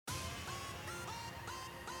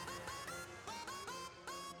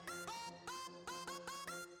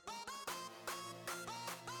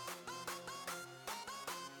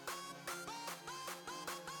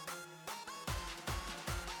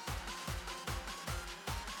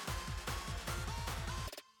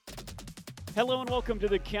Hello and welcome to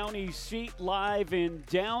the County Seat live in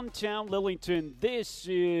downtown Lillington. This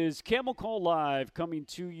is Camel Call Live coming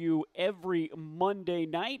to you every Monday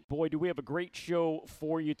night. Boy, do we have a great show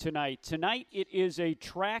for you tonight. Tonight it is a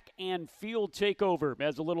track and field takeover.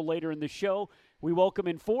 As a little later in the show, we welcome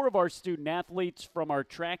in 4 of our student athletes from our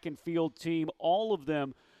track and field team. All of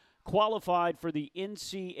them qualified for the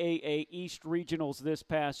NCAA East Regionals this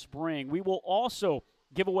past spring. We will also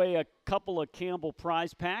give away a couple of Campbell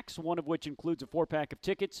prize packs, one of which includes a 4-pack of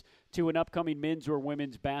tickets to an upcoming men's or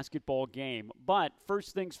women's basketball game. But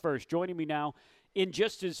first things first, joining me now in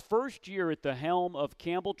just his first year at the helm of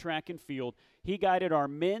Campbell Track and Field, he guided our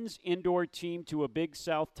men's indoor team to a Big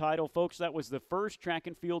South title. Folks, that was the first track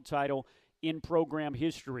and field title in program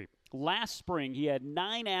history. Last spring, he had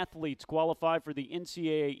 9 athletes qualify for the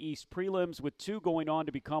NCAA East prelims, with 2 going on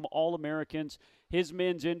to become All-Americans. His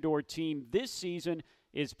men's indoor team this season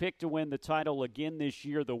is picked to win the title again this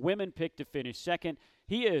year. The women picked to finish second.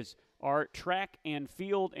 He is our track and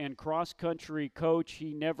field and cross-country coach.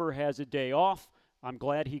 He never has a day off. I'm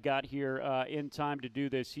glad he got here in time to do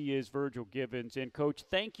this. He is Virgil Givens. And, Coach,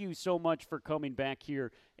 thank you so much for coming back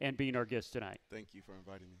here and being our guest tonight. Thank you for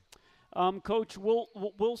inviting me. Coach,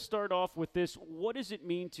 we'll start off with this. What does it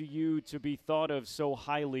mean to you to be thought of so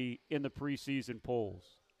highly in the preseason polls?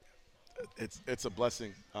 It's a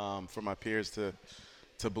blessing for my peers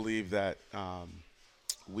to believe that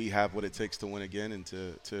we have what it takes to win again and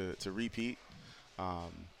to repeat.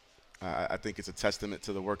 I think it's a testament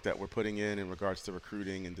to the work that we're putting in regards to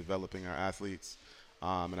recruiting and developing our athletes.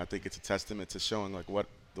 And I think it's a testament to showing what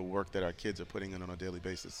the work that our kids are putting in on a daily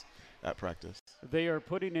basis at practice. They are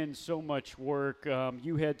putting in so much work.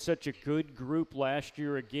 You had such a good group last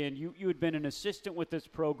year. Again, you had been an assistant with this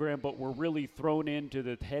program, but were really thrown into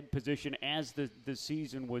the head position as the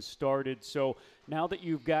season was started. So now that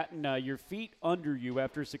you've gotten your feet under you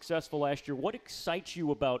after a successful last year, what excites you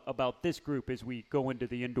about this group as we go into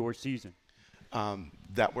the indoor season?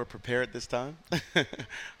 That we're prepared this time.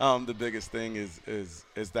 The biggest thing is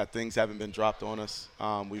that things haven't been dropped on us.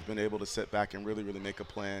 We've been able to sit back and really make a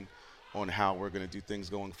plan on how we're going to do things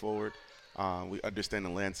going forward. We understand the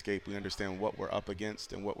landscape. We understand what we're up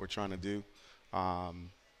against and what we're trying to do.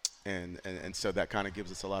 And so that kind of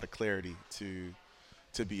gives us a lot of clarity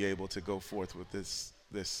to be able to go forth with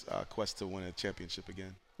this quest to win a championship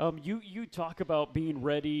again. You talk about being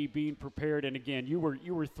ready, being prepared, and again, you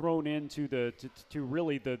were thrown into to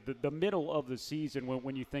really the middle of the season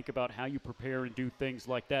when you think about how you prepare and do things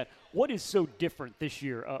like that. What is so different this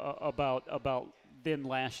year about than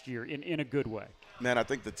last year in a good way? Man, I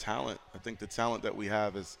think the talent that we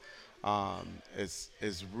have is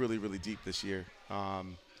really deep this year.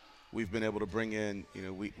 We've been able to bring in,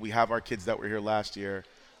 we have our kids that were here last year,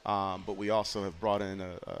 but we also have brought in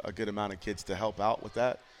a good amount of kids to help out with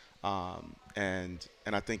that. And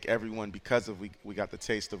I think everyone, because of we got the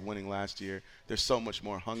taste of winning last year, they're so much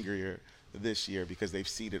more hungrier this year because they've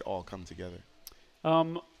seen it all come together.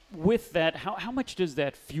 With that, how much does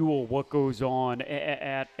that fuel what goes on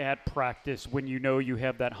at practice when you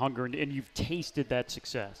have that hunger and you've tasted that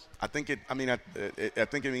success? I think it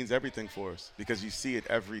means everything for us because you see it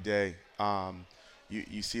every day.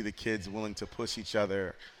 You see the kids willing to push each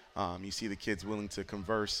other. You see the kids willing to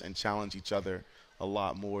converse and challenge each other a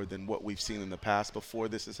lot more than what we've seen in the past before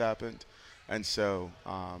this has happened. And so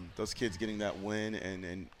those kids getting that win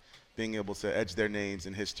and being able to edge their names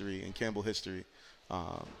in history, in Campbell history,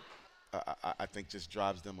 I think just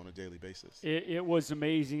drives them on a daily basis. It was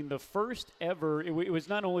amazing. The first ever, it was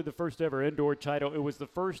not only the first ever indoor title, it was the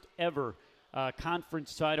first ever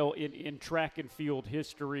conference title in track and field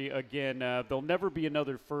history. Again, there'll never be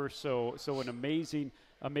another first, so an amazing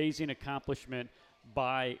accomplishment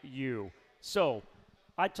by you. So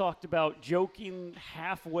I talked about joking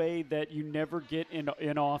halfway that you never get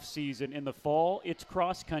in off season. In the fall, it's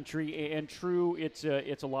cross country, and true, it's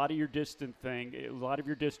a lot of your distant thing, a lot of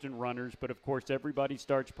your distant runners. But of course, everybody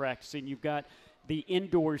starts practicing. You've got the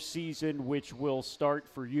indoor season, which will start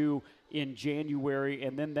for you in January,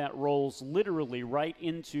 and then that rolls literally right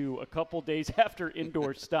into a couple days after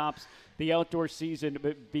indoor stops. The outdoor season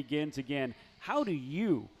begins again. How do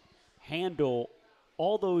you handle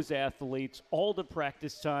all those athletes, all the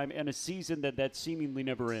practice time, and a season that seemingly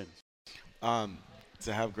never ends?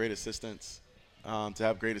 To have great assistants, and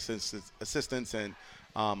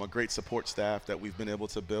a great support staff that we've been able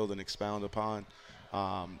to build and expound upon,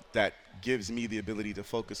 that gives me the ability to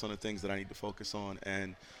focus on the things that I need to focus on,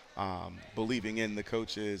 and believing in the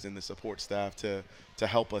coaches and the support staff to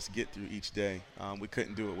help us get through each day. We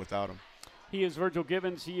couldn't do it without them. He is Virgil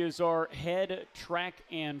Gibbons. He is our head track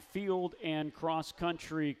and field and cross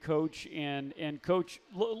country coach. And coach,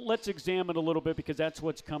 let's examine a little bit because that's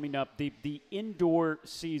what's coming up. The indoor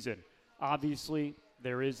season. Obviously,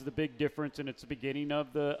 there is the big difference, and it's the beginning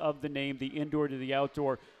of the name, the indoor to the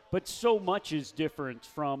outdoor. But so much is different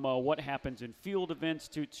from what happens in field events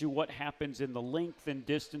to what happens in the length and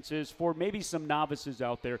distances for maybe some novices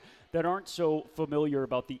out there that aren't so familiar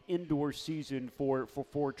about the indoor season for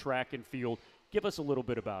track and field. Give us a little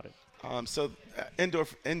bit about it.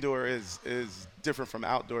 Indoor is different from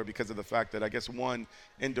outdoor because of the fact that I guess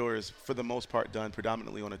indoor is for the most part done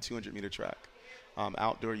predominantly on a 200-meter track.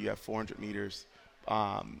 Outdoor you have 400 meters.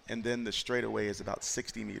 And then the straightaway is about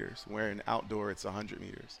 60 meters, where in outdoor it's 100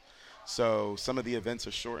 meters. So some of the events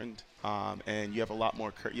are shortened, and you have a lot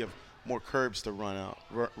more you have more curbs to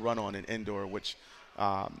run on in indoor, which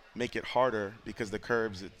make it harder because the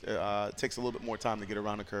curbs it takes a little bit more time to get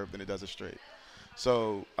around a curve than it does a straight.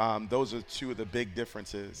 So those are two of the big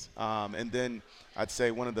differences. And then I'd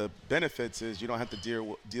say one of the benefits is you don't have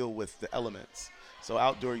to deal with the elements. So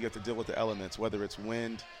outdoor you have to deal with the elements, whether it's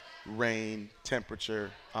wind, rain,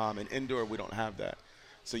 temperature, and indoor we don't have that.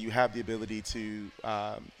 So you have the ability to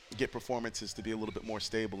get performances to be a little bit more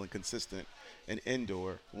stable and consistent in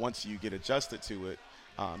indoor once you get adjusted to it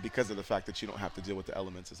because of the fact that you don't have to deal with the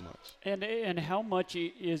elements as much. And how much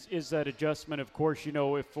is that adjustment? Of course, you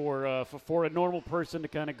know, if for a normal person to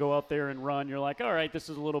kind of go out there and run, you're like, all right, this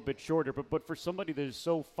is a little bit shorter. But for somebody that is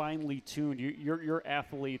so finely tuned, your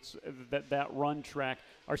athletes that run track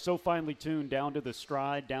are so finely tuned down to the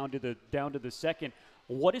stride, down to the second.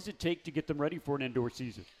 What does it take to get them ready for an indoor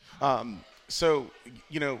season? For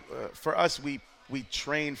us, we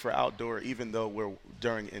train for outdoor even though we're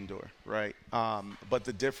during indoor, right? But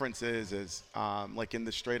the difference is like in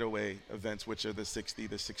the straightaway events, which are the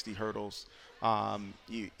 60 hurdles,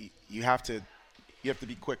 you have to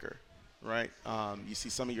be quicker, right? You see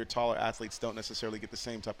some of your taller athletes don't necessarily get the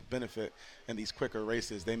same type of benefit in these quicker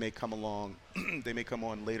races. They may come on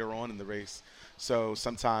later on in the race. So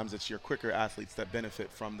sometimes it's your quicker athletes that benefit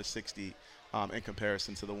from the 60 in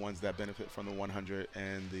comparison to the ones that benefit from the 100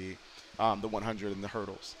 and the 100 and the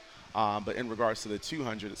hurdles. But in regards to the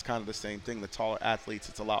 200, it's kind of the same thing. The taller athletes,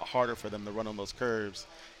 it's a lot harder for them to run on those curves,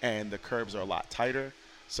 and the curves are a lot tighter.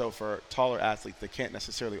 So for taller athletes, they can't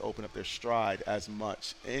necessarily open up their stride as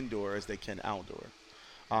much indoor as they can outdoor.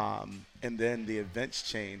 And then the events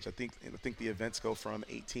change. I think the events go from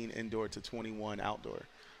 18 indoor to 21 outdoor,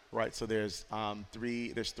 right? So there's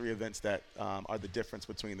three events that are the difference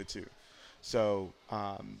between the two. So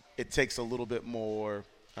it takes a little bit more.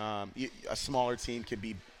 A smaller team can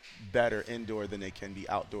be better indoor than they can be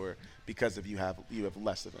outdoor because you have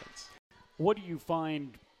less events. What do you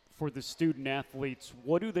find for the student athletes?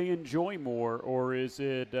 What do they enjoy more, or is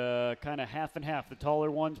it kind of half and half? The taller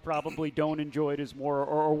ones probably don't enjoy it as more,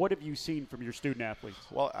 or what have you seen from your student athletes?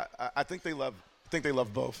 Well, I think they love. I think they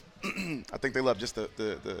love both. I think they love just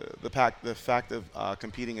the fact of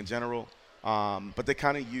competing in general. But they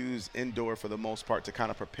kind of use indoor for the most part to kind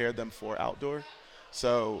of prepare them for outdoor.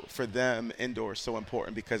 So for them, indoor is so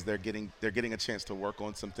important because they're getting a chance to work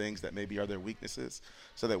on some things that maybe are their weaknesses,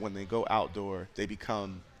 so that when they go outdoor, they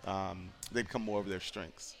become more of their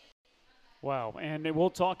strengths. Wow, and we'll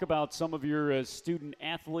talk about some of your student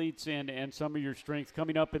athletes and some of your strengths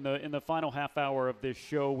coming up in the final half hour of this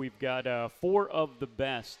show. We've got 4 of the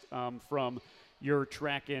best from your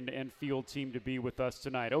track and field team to be with us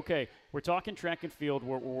tonight. Okay, we're talking track and field.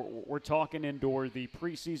 We're talking indoor. The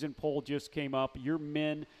preseason poll just came up. Your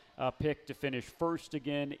men picked to finish first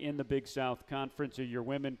again in the Big South Conference. Your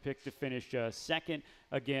women picked to finish second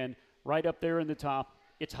again. Right up there in the top,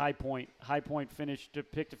 it's High Point. High Point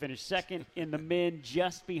picked to finish second. In the men,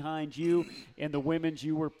 just behind you. In the women's,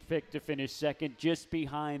 you were picked to finish second, just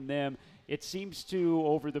behind them. It seems to,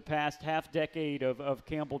 over the past half decade of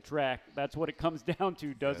Campbell track, that's what it comes down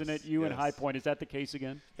to, doesn't it? You and High Point. Is that the case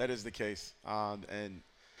again? That is the case. And,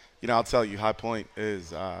 I'll tell you, High Point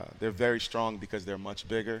is they're very strong because they're much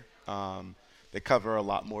bigger. They cover a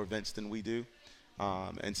lot more events than we do.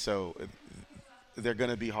 And so they're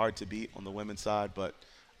going to be hard to beat on the women's side, but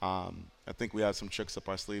I think we have some tricks up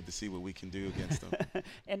our sleeve to see what we can do against them.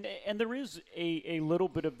 and there is a little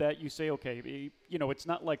bit of that. You say, okay, it's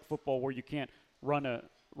not like football where you can't run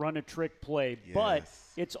a trick play, yes. But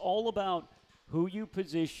it's all about who you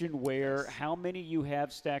position where, yes. How many you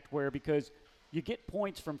have stacked where, because you get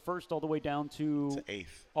points from first all the way down to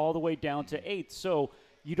eighth. All the way down to eighth. So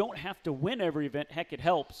you don't have to win every event. Heck, it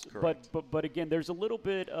helps. Correct. But again, there's a little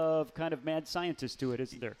bit of kind of mad scientist to it,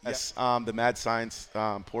 isn't there? Yes, the mad science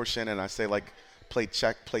portion, and I say like play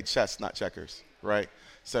chess, not checkers, right?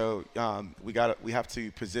 So we have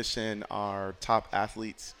to position our top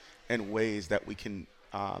athletes in ways that we can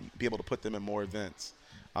be able to put them in more events.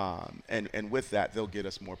 And with that, they'll get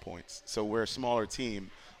us more points. So we're a smaller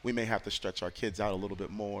team. We may have to stretch our kids out a little bit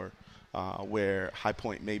more, where High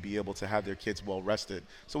Point may be able to have their kids well rested.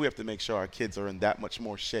 So we have to make sure our kids are in that much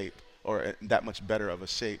more shape, or in that much better of a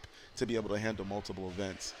shape, to be able to handle multiple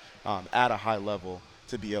events at a high level,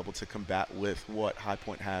 to be able to combat with what High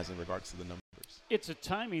Point has in regards to the numbers. It's a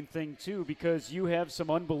timing thing, too, because you have some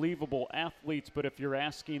unbelievable athletes, but if you're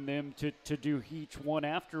asking them to do each one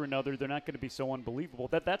after another, they're not going to be so unbelievable.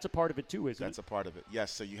 That's a part of it, too, isn't it? That's a part of it,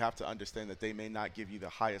 yes. So you have to understand that they may not give you the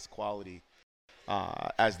highest quality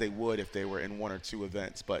as they would if they were in one or two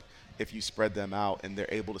events. But if you spread them out and they're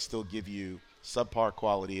able to still give you subpar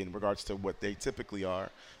quality in regards to what they typically are,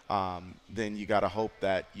 then you got to hope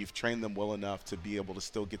that you've trained them well enough to be able to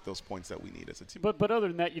still get those points that we need as a team. But other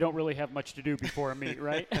than that, you don't really have much to do before a meet,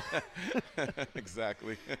 right?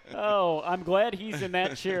 Exactly. Oh, I'm glad he's in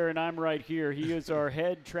that chair and I'm right here. He is our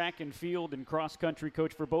head track and field and cross-country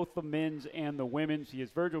coach for both the men's and the women's. He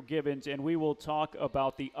is Virgil Givens, and we will talk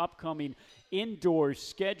about the upcoming indoor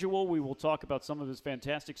schedule. We will talk about some of his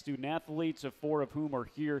fantastic student athletes, four of whom are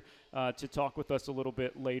here to talk with us a little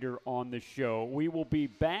bit later on the show. We will be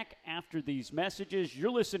back after these messages. You're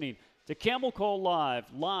listening to Camel Call live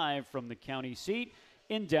from the county seat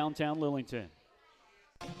in downtown Lillington.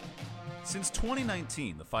 Since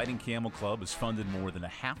 2019, the Fighting Camel Club has funded more than a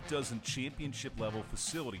half dozen championship-level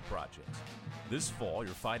facility projects. This fall,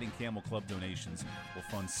 your Fighting Camel Club donations will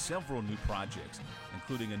fund several new projects,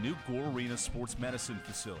 including a new Gore Arena sports medicine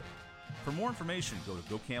facility. For more information, go to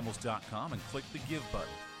gocamels.com and click the Give button.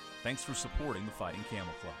 Thanks for supporting the Fighting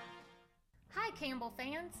Camel Club. Hi Campbell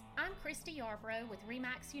fans, I'm Christy Yarbrough with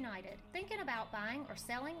RE/MAX United. Thinking about buying or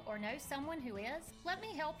selling or know someone who is? Let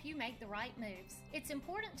me help you make the right moves. It's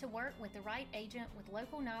important to work with the right agent with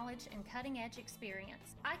local knowledge and cutting-edge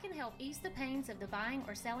experience. I can help ease the pains of the buying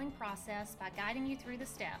or selling process by guiding you through the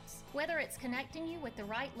steps. Whether it's connecting you with the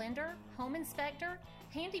right lender, home inspector,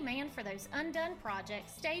 handyman for those undone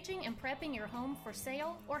projects, staging and prepping your home for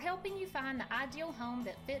sale, or helping you find the ideal home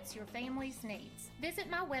that fits your family's needs. Visit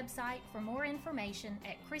my website for more information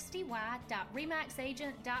at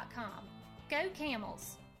christy.remaxagent.com. Go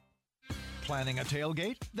Camels! Planning a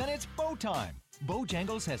tailgate? Then it's Bow time.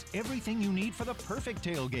 Bojangles has everything you need for the perfect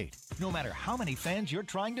tailgate, no matter how many fans you're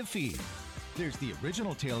trying to feed. There's the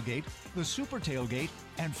original tailgate, the super tailgate,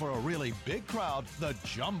 and for a really big crowd, the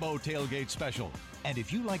jumbo tailgate special. And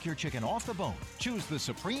if you like your chicken off the bone, choose the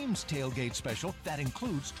Supreme's tailgate special that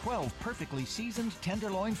includes 12 perfectly seasoned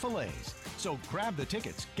tenderloin fillets. So grab the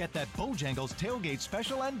tickets, get that Bojangles tailgate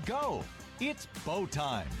special, and go. It's Bow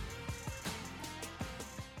time.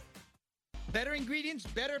 Better ingredients,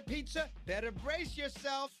 better pizza, better brace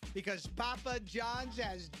yourself because Papa John's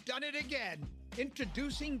has done it again.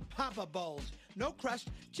 Introducing Papa Bowls. No crust,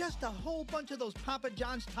 just a whole bunch of those Papa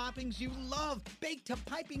John's toppings you love, baked to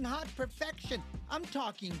piping hot perfection. I'm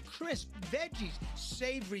talking crisp veggies,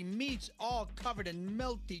 savory meats, all covered in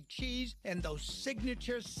melty cheese, and those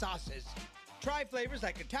signature sauces. Try flavors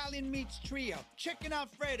like Italian Meats Trio, Chicken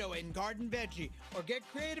Alfredo, and Garden Veggie, or get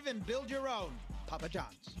creative and build your own. Papa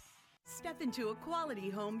John's. Step into a quality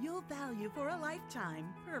home you'll value for a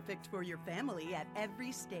lifetime, perfect for your family at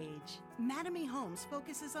every stage. Mattamy Homes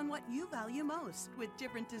focuses on what you value most, with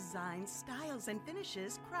different designs, styles, and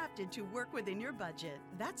finishes crafted to work within your budget.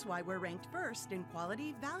 That's why we're ranked first in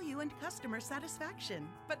quality, value, and customer satisfaction.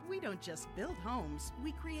 But we don't just build homes,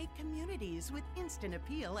 we create communities with instant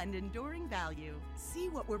appeal and enduring value. See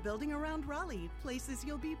what we're building around Raleigh, places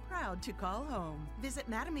you'll be proud to call home.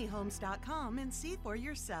 Visit MattamyHomes.com and see for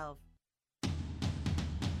yourself.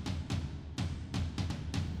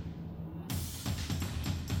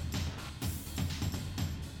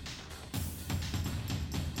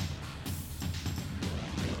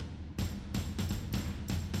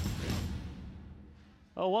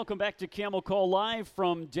 Oh, welcome back to Camel Call live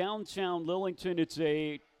from downtown Lillington. It's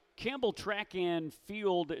a Campbell Track and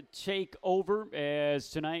Field takeover,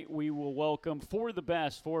 as tonight we will welcome four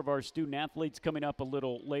of our student athletes coming up a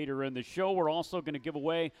little later in the show. We're also going to give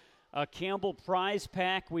away a Campbell prize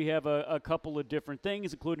pack. We have a couple of different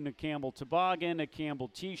things, including a Campbell toboggan, a Campbell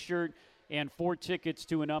t-shirt, and 4 tickets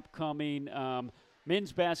to an upcoming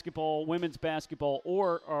men's basketball, women's basketball,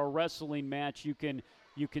 or a wrestling match. You can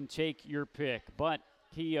take your pick. But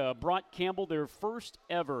he brought Campbell their first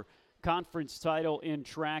ever conference title in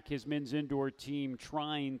track, his men's indoor team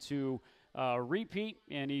trying to repeat,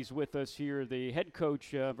 and he's with us here, the head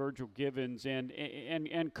coach, Virgil Givens.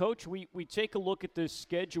 And Coach, we take a look at this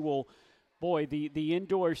schedule. boy, the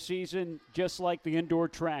indoor season, just like the indoor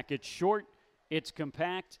track, it's short, it's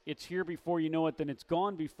compact, it's here before you know it, then it's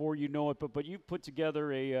gone before you know it. But you've put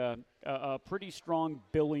together a pretty strong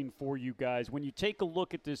billing for you guys. When you take a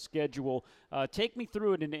look at this schedule, take me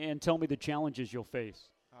through it and tell me the challenges you'll face.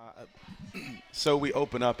 So we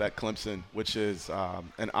open up at Clemson, which is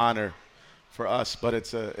an honor for us, but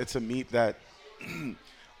it's a meet that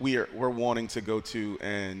we're wanting to go to,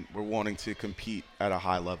 and we're wanting to compete at a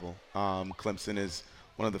high level. Clemson is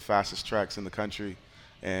one of the fastest tracks in the country,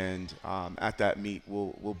 and at that meet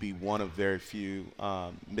we'll be one of very few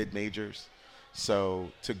mid-majors. So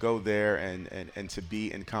to go there and to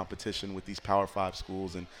be in competition with these Power 5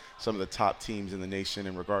 schools and some of the top teams in the nation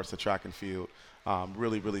in regards to track and field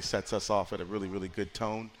really sets us off at a really good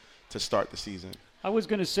tone to start the season. I was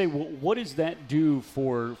going to say, what does that do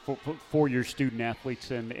for your student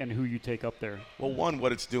athletes and who you take up there? Well, one,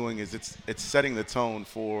 what it's doing is it's setting the tone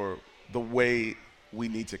for the way we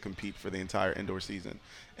need to compete for the entire indoor season.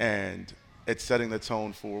 And it's setting the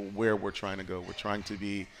tone for where we're trying to go. We're trying to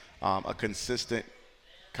be a consistent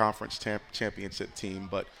conference championship team,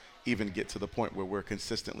 but even get to the point where we're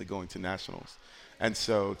consistently going to nationals. And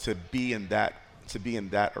so to be in that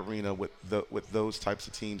arena with those types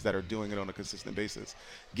of teams that are doing it on a consistent basis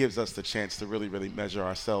gives us the chance to really measure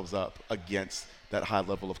ourselves up against that high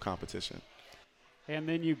level of competition. And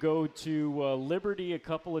then you go to Liberty a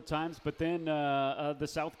couple of times, but then the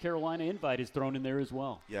South Carolina invite is thrown in there as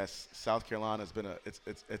well. Yes, South Carolina has been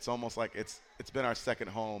it's almost like it's been our second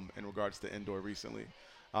home in regards to indoor recently.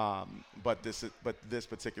 But this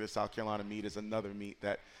particular South Carolina meet is another meet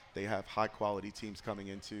that they have high quality teams coming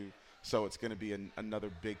into. So it's going to be another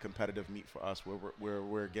big competitive meet for us where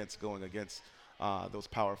we're going against those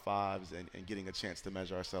Power 5s and getting a chance to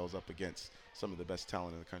measure ourselves up against some of the best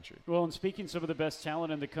talent in the country. Well, and speaking some of the best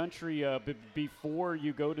talent in the country, before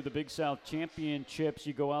you go to the Big South Championships,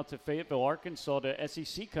 you go out to Fayetteville, Arkansas, to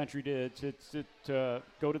SEC country to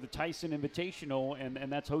go to the Tyson Invitational,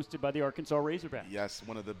 and that's hosted by the Arkansas Razorbacks. Yes,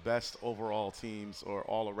 one of the best overall teams or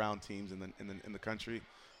all-around teams in the country.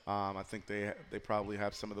 I think they probably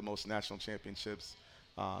have some of the most national championships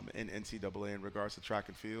in NCAA in regards to track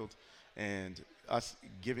and field, and us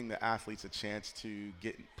giving the athletes a chance to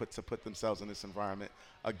put themselves in this environment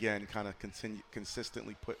again, kind of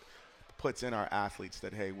consistently puts in our athletes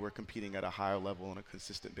that, hey, we're competing at a higher level on a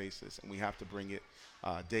consistent basis, and we have to bring it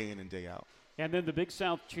day in and day out. And then the Big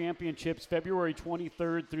South Championships, February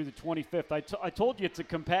 23rd through the 25th. I told you it's a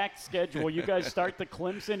compact schedule. You guys start the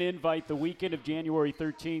Clemson invite the weekend of January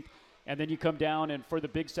 13th, and then you come down, and for the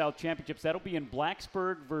Big South Championships, that'll be in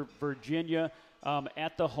Blacksburg, Virginia,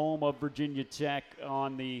 at the home of Virginia Tech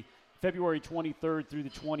on the February 23rd through the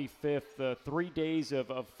 25th. 3 days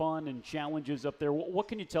of fun and challenges up there. What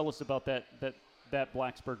can you tell us about that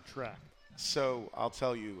Blacksburg track? So I'll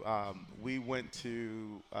tell you, we went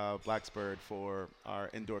to Blacksburg for our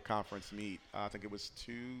indoor conference meet. I think it was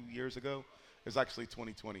 2 years ago. It was actually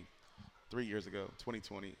 2020, 3 years ago,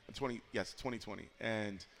 2020.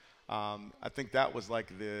 And I think that was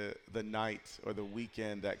like the night or the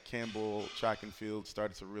weekend that Campbell Track and Field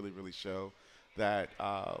started to really show that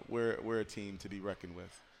we're a team to be reckoned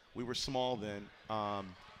with. We were small then,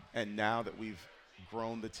 and now that we've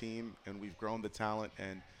grown the team and we've grown the talent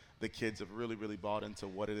and the kids have really bought into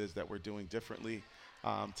what it is that we're doing differently.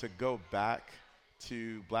 To go back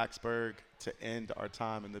to Blacksburg to end our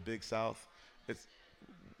time in the Big South,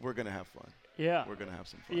 we're going to have fun. Yeah. We're going to have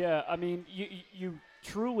some fun. Yeah, I mean, you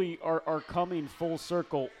truly are coming full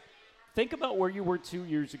circle. Think about where you were 2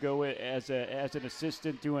 years ago as an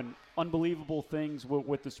assistant doing unbelievable things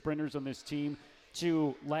with the sprinters on this team.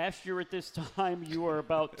 To last year at this time, you are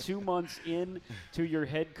about 2 months in to your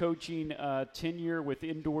head coaching tenure with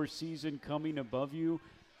indoor season coming above you.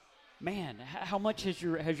 Man, how much has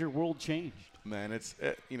your world changed? Man, it's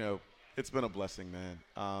been a blessing,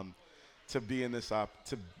 man. To be in this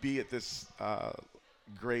to be at this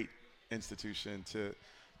great institution,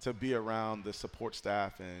 to be around the support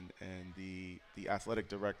staff and the athletic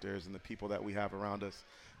directors and the people that we have around us.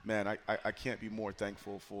 Man, I can't be more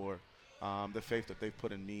thankful for the faith that they've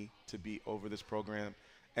put in me to be over this program,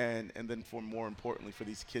 and then for more importantly for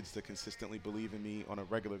these kids to consistently believe in me on a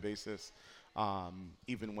regular basis,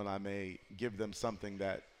 even when I may give them something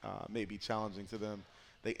that may be challenging to them.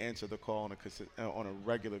 They answer the call on a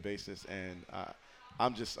regular basis, and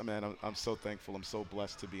I'm so thankful. I'm so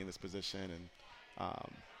blessed to be in this position, and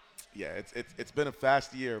it's been a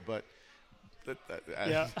fast year, but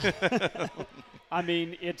yeah. I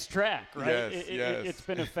mean, it's track, right? Yes, yes. It's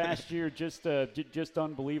been a fast year, just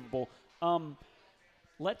unbelievable.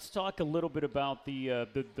 Let's talk a little bit about the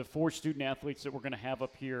 4 student athletes that we're going to have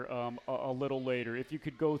up here a little later. If you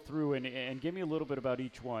could go through and give me a little bit about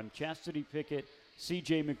each one. Chastity Pickett,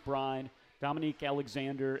 C.J. McBride, Dominique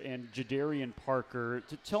Alexander, and Jadarian Parker.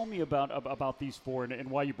 To tell me about these 4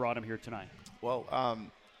 and why you brought them here tonight. Well,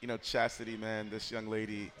 Chastity, man, this young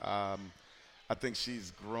lady, I think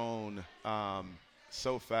she's grown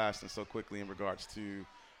so fast and so quickly in regards to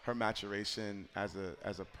her maturation as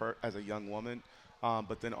a young woman,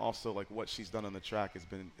 but then also like what she's done on the track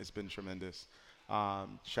has been tremendous.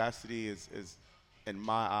 Chastity is in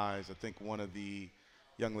my eyes, I think one of the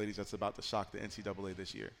young ladies that's about to shock the NCAA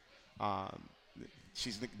this year.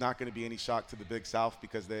 She's not going to be any shock to the Big South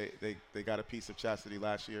because they got a piece of Chastity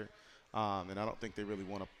last year, and I don't think they really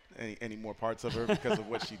want any more parts of her because of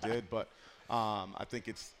what she did. But I think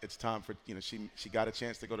it's time for she got a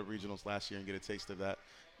chance to go to regionals last year and get a taste of that,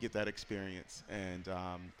 get that experience, and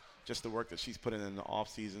just the work that she's putting in the off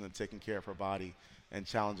season and taking care of her body and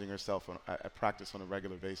challenging herself at practice on a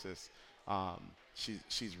regular basis.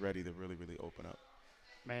 She's ready to really open up.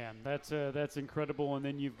 Man, that's incredible. And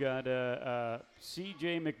then you've got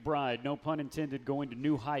C.J. McBride, no pun intended, going to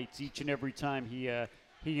new heights each and every time he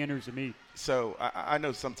enters a meet. So I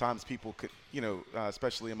know sometimes people could,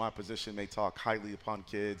 especially in my position, may talk highly upon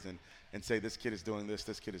kids and say this kid is doing this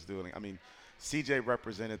kid is doing. I mean, C.J.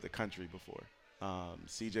 represented the country before.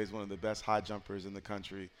 C.J. is one of the best high jumpers in the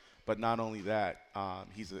country. But not only that,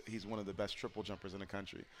 he's one of the best triple jumpers in the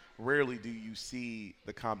country. Rarely do you see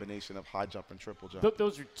the combination of high jump and triple jump.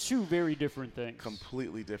 Those are 2 very different things.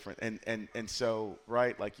 Completely different. And so,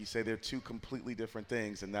 right, like you say, they're 2 completely different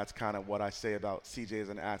things, and that's kind of what I say about CJ as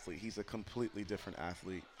an athlete. He's a completely different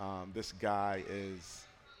athlete. This guy is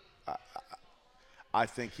I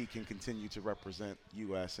think he can continue to represent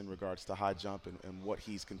U.S. in regards to high jump and what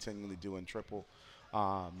he's continually doing triple.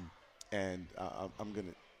 I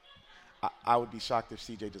would be shocked if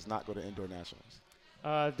CJ does not go to indoor nationals.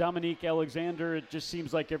 Dominique Alexander, it just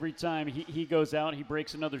seems like every time he goes out, he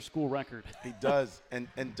breaks another school record. He does. And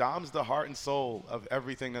Dom's the heart and soul of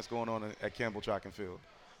everything that's going on at Campbell Track and Field.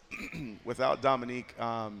 Without Dominique,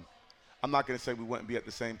 I'm not going to say we wouldn't be at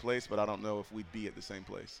the same place, but I don't know if we'd be at the same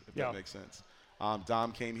place, if that makes sense.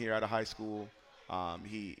 Dom came here out of high school.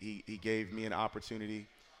 He gave me an opportunity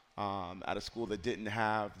at a school that didn't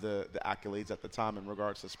have the accolades at the time in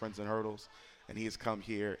regards to sprints and hurdles. And he has come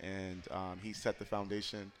here and he set the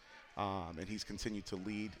foundation and he's continued to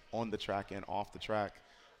lead on the track and off the track.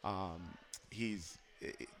 The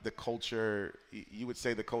culture, you would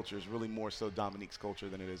say the culture is really more so Dominique's culture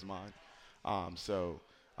than it is mine.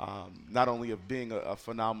 Not only of being a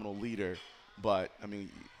phenomenal leader, but, I mean,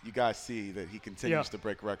 you guys see that he continues to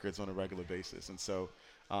break records on a regular basis. And so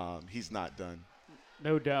he's not done.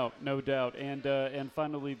 No doubt. And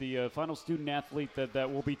finally, the final student athlete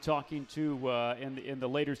that we'll be talking to in the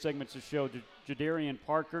later segments of the show, Jadarian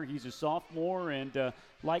Parker. He's a sophomore, and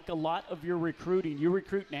like a lot of your recruiting, you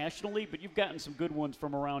recruit nationally, but you've gotten some good ones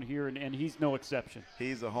from around here, and he's no exception.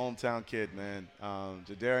 He's a hometown kid, man.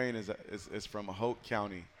 Jadarian is from Hope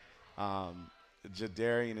County.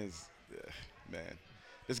 Jadarian is, man,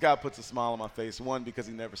 this guy puts a smile on my face, one, because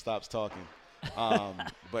he never stops talking.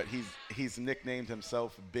 But he's nicknamed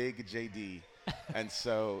himself Big JD, and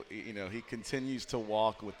so he continues to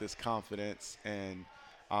walk with this confidence, and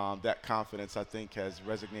that confidence I think has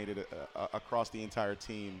resonated across the entire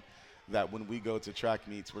team. That when we go to track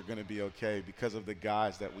meets, we're going to be okay because of the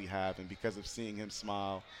guys that we have, and because of seeing him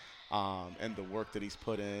smile, and the work that he's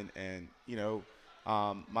put in. And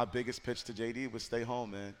my biggest pitch to JD was stay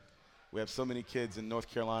home, man. We have so many kids in North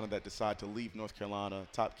Carolina that decide to leave North Carolina,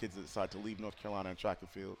 top kids that decide to leave North Carolina in track and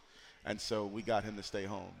field. And so we got him to stay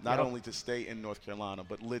home. Not only to stay in North Carolina,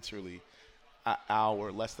 but literally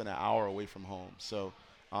less than an hour away from home. So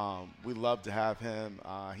we love to have him.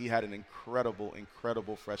 He had an incredible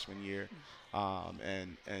freshman year.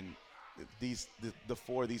 And the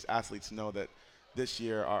 4 of these athletes know that this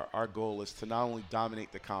year our goal is to not only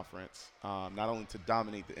dominate the conference, not only to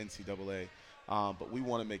dominate the NCAA, but we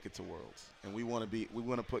want to make it to Worlds, and we want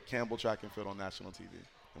to put Campbell Track and Field on national TV,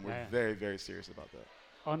 and we're very, very serious about that.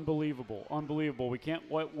 Unbelievable. We can't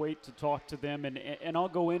wait to talk to them, and I'll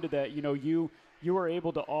go into that. You are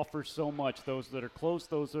able to offer so much. Those that are close,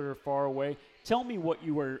 those that are far away. Tell me what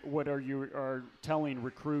you are telling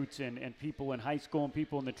recruits and people in high school and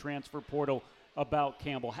people in the transfer portal about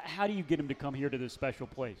Campbell. How do you get them to come here to this special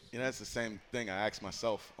place? That's the same thing I ask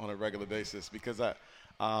myself on a regular basis, because I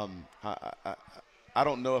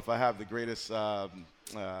don't know if I have the greatest, I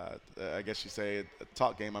guess you say,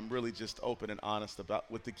 talk game. I'm really just open and honest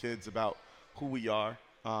with the kids about who we are.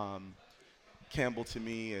 Campbell to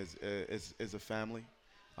me is a family.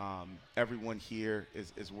 everyone here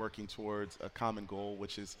is working towards a common goal,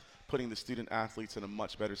 which is putting the student athletes in a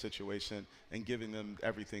much better situation and giving them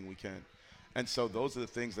everything we can. And so those are the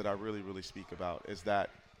things that I really, really speak about, is that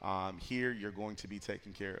here you're going to be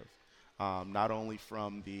taken care of. Not only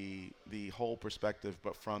from the whole perspective,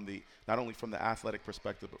 but not only from the athletic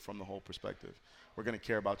perspective, but from the whole perspective. We're going to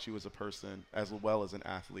care about you as a person as well as an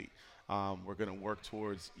athlete. We're going to work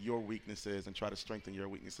towards your weaknesses and try to strengthen your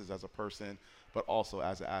weaknesses as a person, but also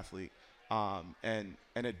as an athlete. And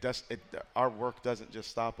our work doesn't just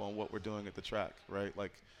stop on what we're doing at the track, right?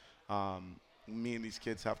 Like, me and these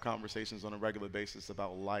kids have conversations on a regular basis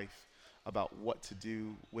about life, about what to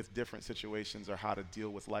do with different situations or how to deal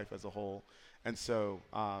with life as a whole. And so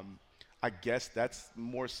I guess that's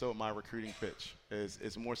more so my recruiting pitch,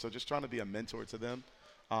 is more so just trying to be a mentor to them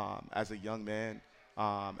as a young man,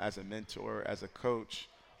 as a mentor, as a coach,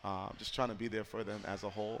 just trying to be there for them as a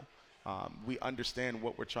whole. We understand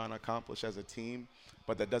what we're trying to accomplish as a team,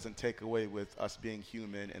 but that doesn't take away with us being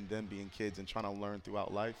human and them being kids and trying to learn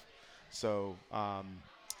throughout life. So I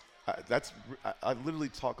literally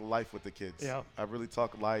talk life with the kids. Yeah. I really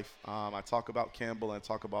talk life. I talk about Campbell and I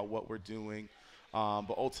talk about what we're doing.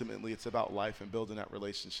 But ultimately, it's about life and building that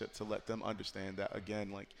relationship to let them understand that,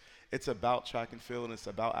 again, like, it's about track and field and it's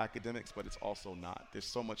about academics, but it's also not. There's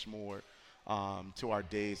so much more to our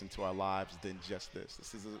days and to our lives than just this.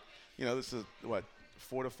 This is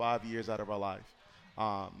 4 to 5 years out of our life.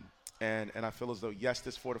 And I feel as though, yes,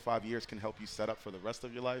 this 4 to 5 years can help you set up for the rest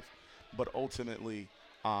of your life, but ultimately,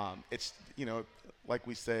 it's, like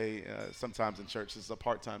we say sometimes in church, this is a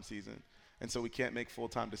part-time season. And so we can't make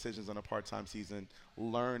full-time decisions on a part-time season,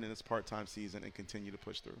 learn in this part-time season, and continue to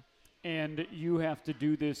push through. And you have to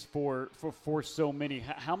do this for so many.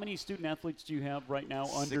 How many student athletes do you have right now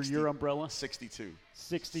under your umbrella? 62.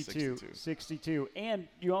 62. And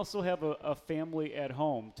you also have a family at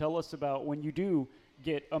home. Tell us about when you do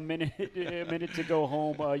get a minute to go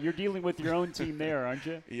home. You're dealing with your own team there, aren't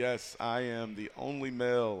you? Yes, I am the only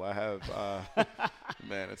male. I have,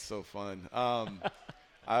 man, it's so fun.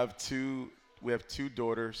 We have two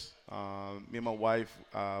daughters. Me and my wife,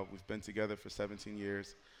 we've been together for 17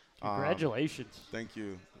 years. Congratulations. Thank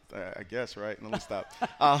you. I guess, right? No, let me stop.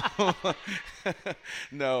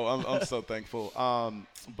 No, I'm so thankful.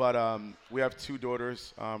 But we have two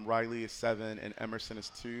daughters. Riley is 7 and Emerson is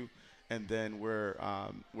 2. And then we're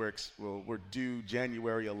due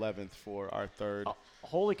January 11th for our third.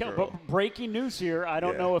 Holy cow! Girl. But breaking news here. I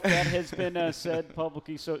don't know if that has been said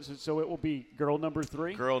publicly. So it will be girl number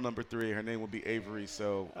 3. Girl number 3. Her name will be Avery.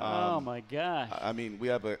 So. Oh my gosh! I mean, we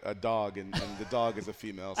have a dog, and the dog is a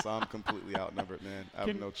female, so I'm completely outnumbered, man. I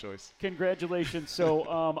have no choice. Congratulations. So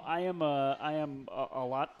I am a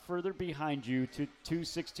lot further behind you to 2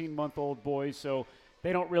 16-month-old boys. So.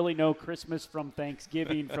 They don't really know Christmas from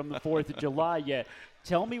Thanksgiving from the 4th of July yet.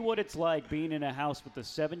 Tell me what it's like being in a house with a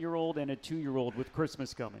 7-year-old and a 2-year-old with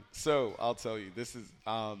Christmas coming. So I'll tell you, this is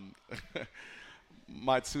my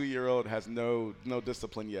 2-year-old has no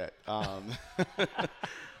discipline yet.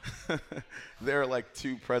 There are like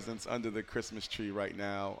 2 presents under the Christmas tree right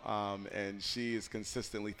now, and she is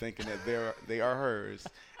consistently thinking that they are hers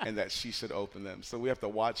and that she should open them. So we have to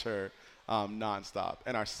watch her nonstop.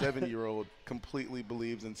 And our 7-year-old completely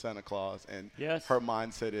believes in Santa Claus, and her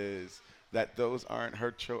mindset is that those aren't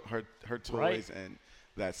her toys, right, and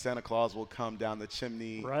that Santa Claus will come down the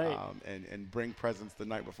chimney and bring presents the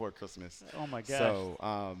night before Christmas. Oh my gosh!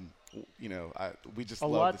 So we just a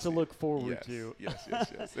love lot to look forward to. Yes.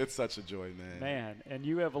 It's such a joy, man. Man, and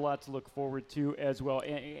you have a lot to look forward to as well.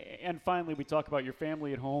 And finally, we talk about your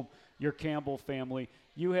family at home, your Campbell family.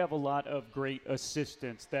 You have a lot of great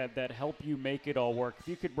assistants that help you make it all work. If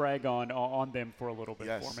you could brag on them for a little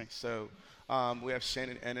bit for me. So we have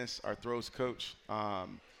Shannon Ennis, our throws coach.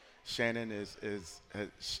 Shannon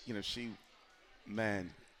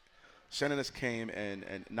Shannon has came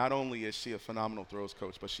and not only is she a phenomenal throws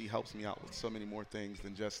coach, but she helps me out with so many more things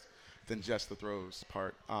than just the throws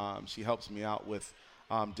part. She helps me out with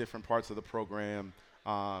different parts of the program.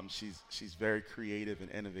 She's very creative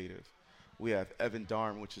and innovative. We have Evan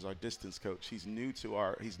Darm, which is our distance coach. He's new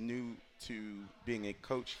to being a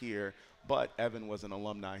coach here, but Evan was an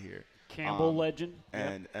alumni here. Campbell legend.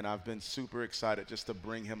 And I've been super excited just to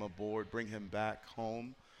bring him aboard, bring him back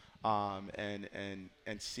home, and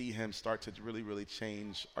see him start to really, really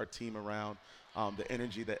change our team around. The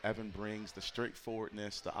energy that Evan brings, the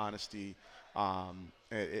straightforwardness, the honesty,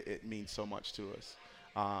 it means so much to us.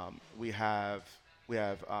 We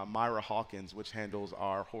have Myra Hawkins, which handles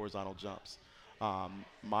our horizontal jumps.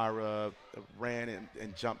 Myra ran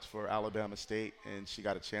and jumped for Alabama State, and she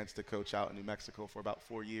got a chance to coach out in New Mexico for about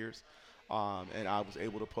 4 years. And I was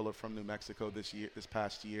able to pull her from New Mexico this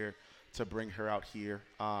past year to bring her out here.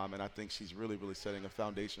 And I think she's really, really setting a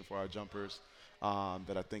foundation for our jumpers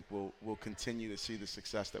that I think will continue to see the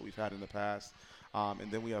success that we've had in the past. And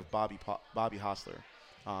then we have Bobby Hostler.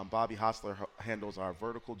 Bobby Hostler handles our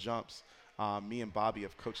vertical jumps. Me and Bobby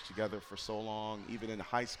have coached together for so long, even in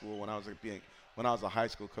high school when I was a high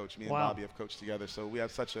school coach. Me and Bobby have coached together, so we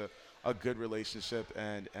have such a good relationship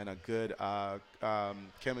and a good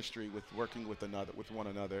chemistry with working with one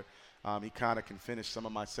another. He kind of can finish some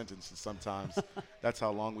of my sentences sometimes. That's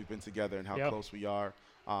how long we've been together and how close we are.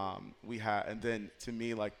 And then to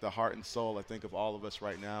me, like the heart and soul, I think of all of us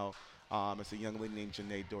right now, it's a young lady named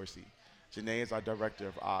Janae Dorsey. Janae is our director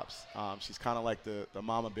of ops. She's kind of like the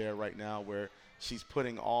mama bear right now, where she's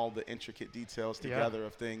putting all the intricate details together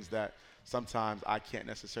of things that sometimes I can't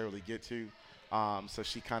necessarily get to. So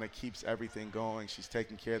she kind of keeps everything going. She's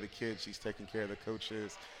taking care of the kids. She's taking care of the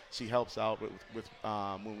coaches. She helps out with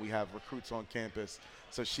when we have recruits on campus.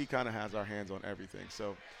 So she kind of has our hands on everything.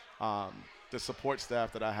 So the support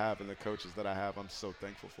staff that I have and the coaches that I have, I'm so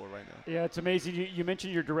thankful for right now. Yeah, it's amazing. You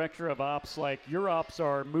mentioned your director of ops. Like, your ops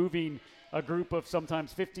are moving a group of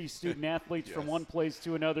sometimes 50 student athletes from one place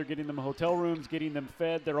to another, getting them hotel rooms, getting them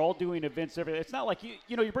fed. They're all doing events. It's not like,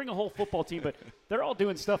 you bring a whole football team, but they're all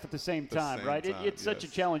doing stuff at the same time, right? It's such a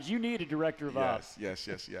challenge. You need a director of ops. Yes.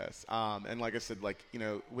 And like I said,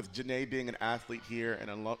 with Janae being an athlete here and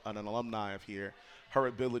an alumni of here, her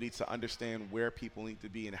ability to understand where people need to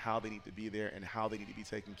be and how they need to be there and how they need to be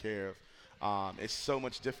taken care of, it's so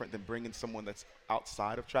much different than bringing someone that's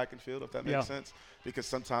outside of track and field, if that makes sense, because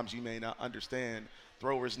sometimes you may not understand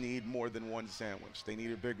throwers need more than one sandwich. They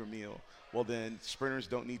need a bigger meal. Well, then sprinters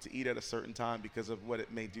don't need to eat at a certain time because of what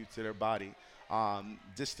it may do to their body.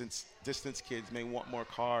 Distance kids may want more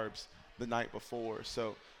carbs the night before.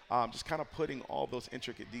 So just kind of putting all those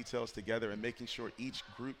intricate details together and making sure each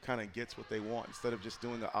group kind of gets what they want instead of just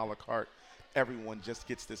doing a la carte. Everyone just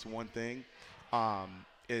gets this one thing.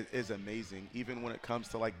 Is amazing. Even when it comes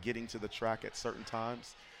to getting to the track at certain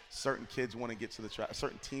times, certain kids want to get to the track,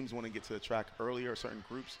 certain teams want to get to the track earlier, certain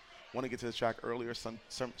groups want to get to the track earlier, some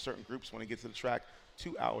certain groups want to get to the track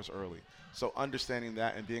 2 hours early. So understanding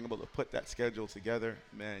that and being able to put that schedule together,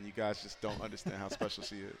 man, you guys just don't understand how special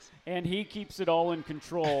she is. And he keeps it all in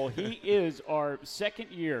control. He is our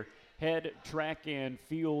second year head track and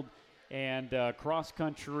field and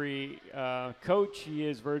cross-country coach. He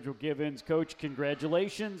is Virgil Givens. Coach,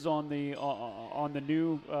 congratulations on the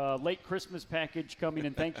new late Christmas package coming,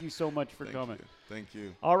 and thank you so much for coming. Thank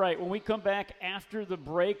you. All right, when we come back after the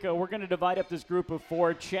break, we're going to divide up this group of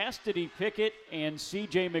four. Chastity Pickett and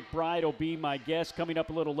C.J. McBride will be my guests. Coming up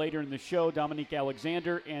a little later in the show, Dominique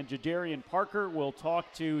Alexander and Jadarian Parker will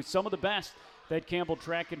talk to some of the best that Campbell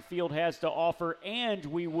Track and Field has to offer, and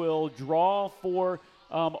we will draw for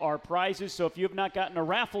our prizes. So if you have not gotten a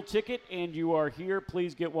raffle ticket and you are here,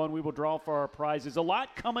 please get one. We will draw for our prizes. A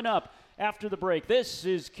lot coming up after the break. This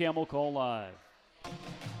is Camel Call Live.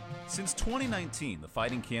 Since 2019, the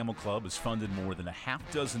Fighting Camel Club has funded more than a half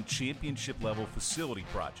dozen championship-level facility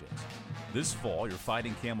projects. This fall, your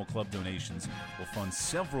Fighting Camel Club donations will fund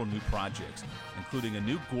several new projects, including a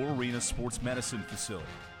new Gore Arena sports medicine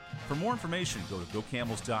facility. For more information, go to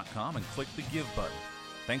gocamels.com and click the Give button.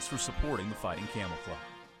 Thanks for supporting the Fighting Camel Club.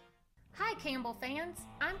 Hi Campbell fans,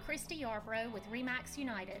 I'm Christy Yarbrough with RE/MAX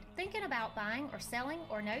United. Thinking about buying or selling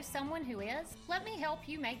or know someone who is? Let me help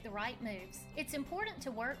you make the right moves. It's important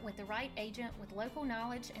to work with the right agent with local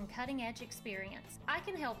knowledge and cutting-edge experience. I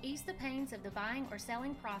can help ease the pains of the buying or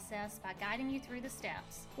selling process by guiding you through the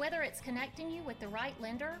steps. Whether it's connecting you with the right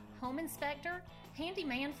lender, home inspector,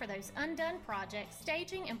 handyman for those undone projects,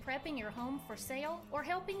 staging and prepping your home for sale, or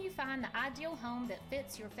helping you find the ideal home that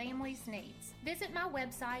fits your family's needs. Visit my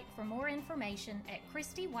website for more information at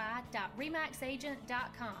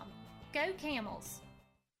christy.remaxagent.com. Go Camels!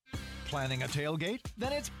 Planning a tailgate?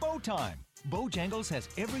 Then it's Bow time. Bojangles has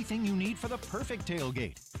everything you need for the perfect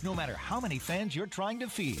tailgate, no matter how many fans you're trying to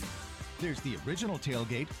feed. There's the original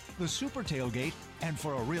tailgate, the super tailgate, and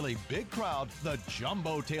for a really big crowd, the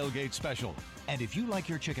jumbo tailgate special. And if you like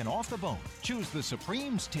your chicken off the bone, choose the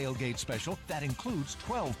Supreme's tailgate special that includes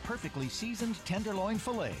 12 perfectly seasoned tenderloin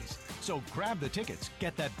fillets. So grab the tickets,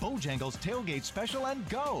 get that Bojangles tailgate special, and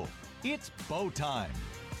go. It's Bow time.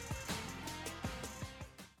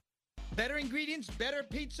 Better ingredients, better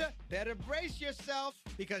pizza, better brace yourself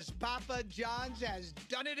because Papa John's has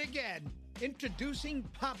done it again. Introducing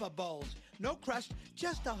Papa Bowls. No crust,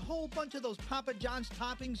 just a whole bunch of those Papa John's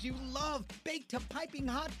toppings you love, baked to piping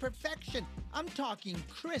hot perfection. I'm talking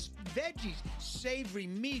crisp veggies, savory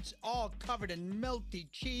meats, all covered in melty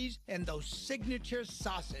cheese, and those signature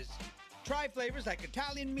sauces. Try flavors like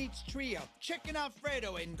Italian Meats Trio, Chicken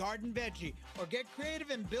Alfredo, and Garden Veggie, or get creative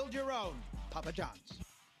and build your own. Papa John's.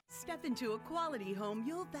 Step into a quality home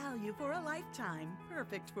you'll value for a lifetime,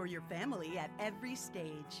 perfect for your family at every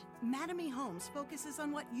stage. Mattamy Homes focuses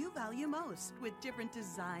on what you value most, with different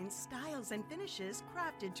designs, styles, and finishes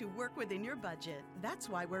crafted to work within your budget. That's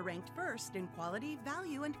why we're ranked first in quality,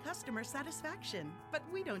 value, and customer satisfaction. But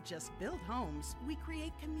we don't just build homes, we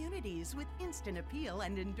create communities with instant appeal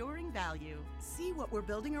and enduring value. See what we're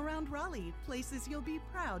building around Raleigh, places you'll be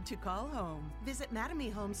proud to call home. Visit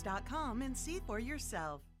MattamyHomes.com and see for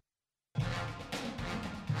yourself.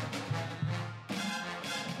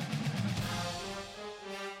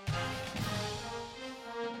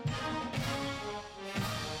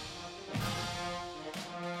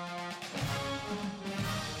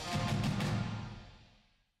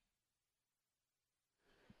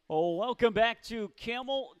 Oh, welcome back to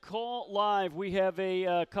Camel Call Live. We have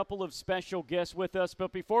a couple of special guests with us,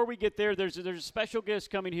 but before we get there, there's a special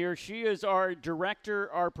guest coming here. She is our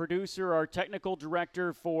director, our producer, our technical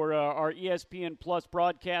director for our ESPN Plus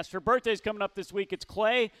broadcast. Her birthday's coming up this week. It's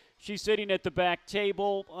Clay. She's sitting at the back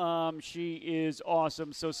table. She is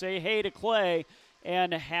awesome. So say hey to Clay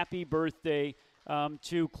and a happy birthday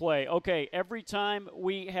to Clay. Okay, every time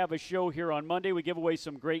we have a show here on Monday, we give away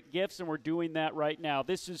some great gifts, and we're doing that right now.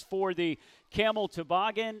 This is for the Camel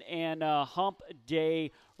Toboggan and Hump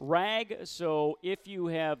Day Rag. So if you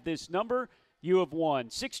have this number, you have won.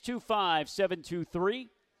 625-723.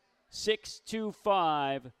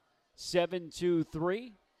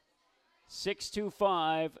 625-723.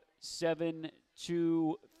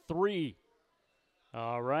 625-723.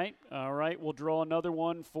 All right. We'll draw another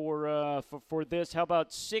one for this. How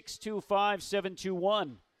about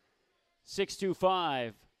 625-721?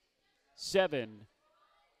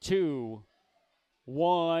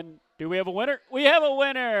 625-721. Do we have a winner? We have a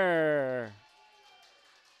winner.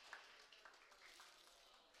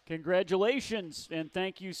 Congratulations, and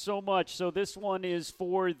thank you so much. So this one is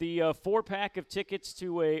for the 4-pack of tickets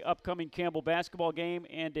to a upcoming Campbell basketball game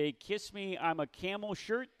and a Kiss Me, I'm a Camel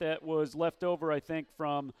shirt that was left over, I think,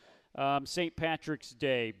 from St. Patrick's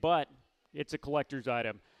Day. But it's a collector's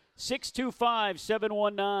item.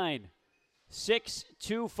 625-719.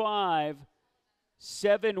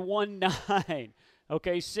 625-719.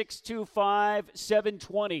 Okay,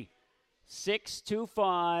 625-720.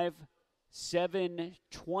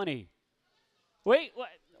 625-720. Wait,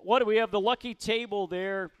 what do we have? The lucky table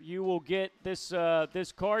there. You will get this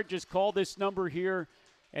this card. Just call this number here,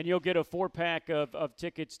 and you'll get a 4-pack of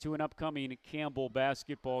tickets to an upcoming Campbell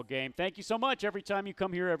basketball game. Thank you so much. Every time you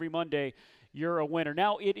come here every Monday, you're a winner.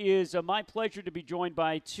 Now, it is my pleasure to be joined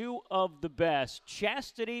by two of the best.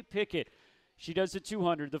 Chastity Pickett. She does the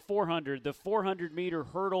 200, the 400, the 400-meter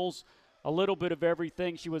hurdles, a little bit of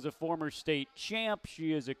everything. She was a former state champ.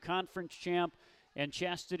 She is a conference champ. And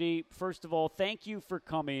Chastity, first of all, thank you for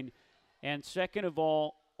coming. And second of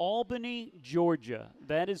all, Albany, Georgia.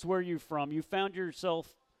 That is where you're from. You found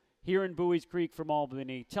yourself here in Buies Creek from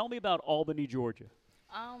Albany. Tell me about Albany, Georgia.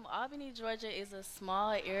 Albany, Georgia is a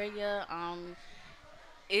small area.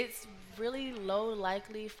 It's really low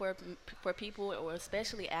likely for people, or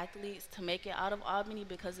especially athletes, to make it out of Albany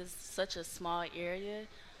because it's such a small area.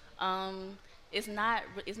 It's not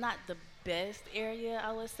the best area,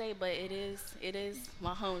 I would say, but it is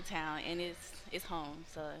my hometown, and it's home.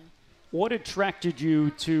 So, what attracted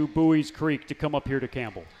you to Buies Creek to come up here to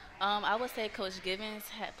Campbell? I would say Coach Givens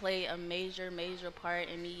had played a major part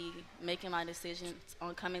in me making my decisions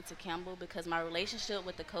on coming to Campbell, because my relationship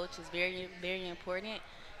with the coach is very, very important,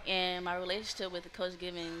 and my relationship with Coach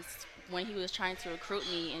Givens when he was trying to recruit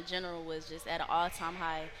me in general was just at an all-time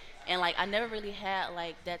high. And, I never really had,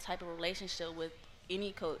 that type of relationship with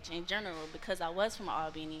any coach in general, because I was from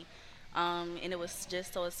Albany, and it was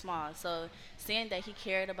just so small. So seeing that he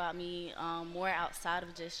cared about me more outside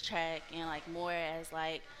of just track, and, more as,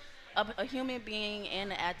 a human being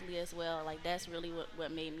and an athlete as well, that's really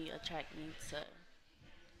what made me attract me to.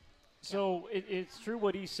 So it's true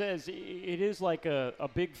what he says. It is like a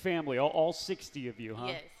big family, all 60 of you,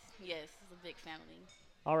 huh? Yes, it's a big family.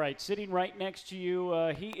 All right, sitting right next to you,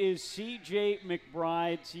 he is C.J.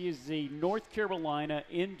 McBride. He is the North Carolina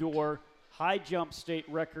indoor high jump state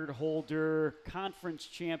record holder, conference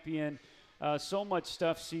champion, so much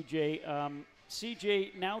stuff, C.J.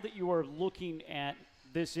 C.J., now that you are looking at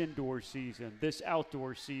this indoor season, this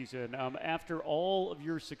outdoor season, after all of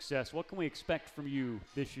your success, what can we expect from you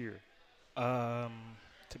this year?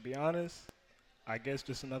 To be honest, I guess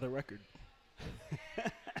just another record.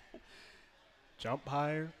 Jump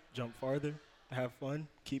higher, jump farther, have fun,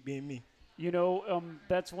 keep being me. You know,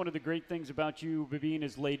 that's one of the great things about you being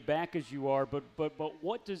as laid back as you are, but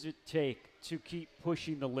what does it take to keep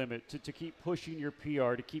pushing the limit, to keep pushing your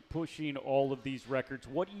PR, to keep pushing all of these records?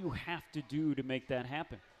 What do you have to do to make that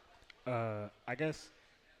happen? I guess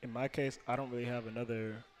in my case, I don't really have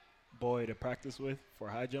another boy to practice with for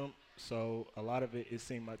high jump, so a lot of it is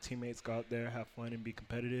seeing my teammates go out there, have fun, and be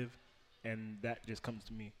competitive, and that just comes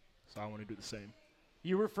to me, so I want to do the same.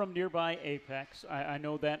 You were from nearby Apex. I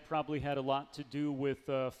know that probably had a lot to do with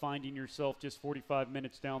finding yourself just 45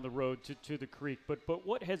 minutes down the road to the creek. But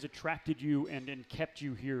what has attracted you and kept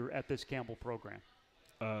you here at this Campbell program?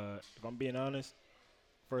 If I'm being honest,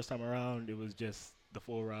 first time around, it was just the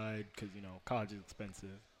full ride because, college is expensive.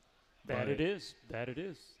 That it is.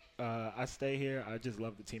 I stay here. I just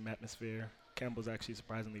love the team atmosphere. Campbell's actually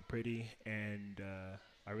surprisingly pretty, and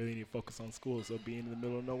I really need to focus on school, so being in the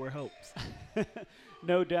middle of nowhere helps.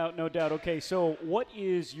 No doubt. Okay, so what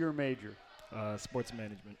is your major? Sports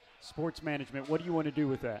management. Sports management. What do you want to do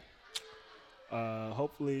with that?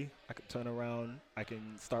 Hopefully, I can turn around. I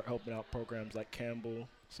can start helping out programs like Campbell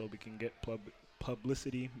so we can get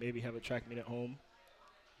publicity, maybe have a track meet at home.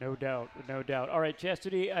 No doubt. All right,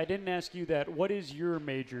 Chastity, I didn't ask you that. What is your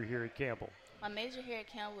major here at Campbell? My major here at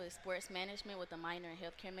Campbell is sports management with a minor in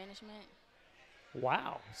healthcare management.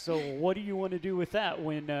 Wow. So what do you want to do with that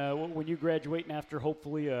when you graduate and after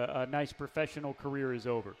hopefully a nice professional career is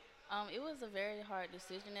over? It was a very hard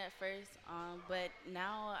decision at first, but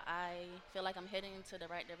now I feel like I'm heading into the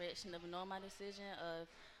right direction of knowing my decision of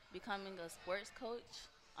becoming a sports coach,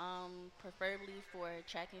 preferably for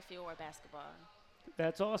track and field or basketball.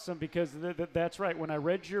 That's awesome because that's right. When I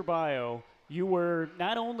read your bio, you were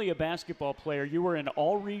not only a basketball player, you were an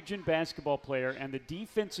all-region basketball player and the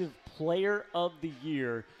defensive player of the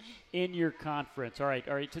year in your conference. All right.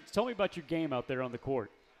 Tell me about your game out there on the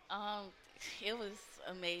court. It was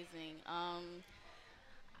amazing.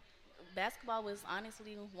 Basketball was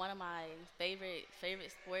honestly one of my favorite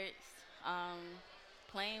sports.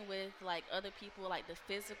 Playing with like other people, like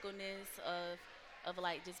the physicalness of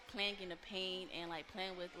like just playing in the paint and like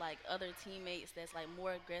playing with like other teammates that's like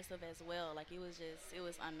more aggressive as well. Like it was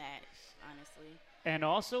unmatched, honestly. And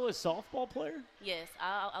also a softball player? Yes,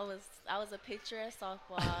 I was a pitcher at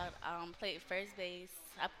softball. Played first base.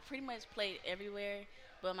 I pretty much played everywhere,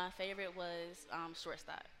 but my favorite was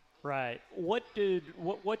shortstop. Right. What did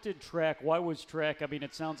track? Why was track? I mean,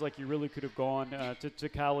 it sounds like you really could have gone to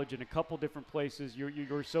college in a couple different places. You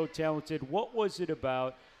were so talented. What was it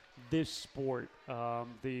about this sport,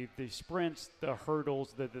 the sprints, the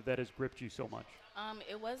hurdles that has gripped you so much?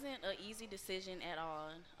 It wasn't an easy decision at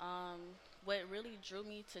all. What really drew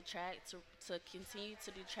me to track, to continue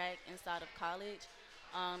to do track inside of college,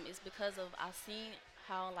 is because of I seen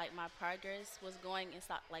how like my progress was going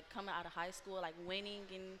inside, like coming out of high school, like winning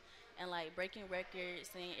and like breaking records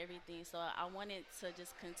and everything. So I wanted to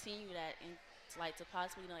just continue that and like to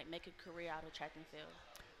possibly like make a career out of track and field.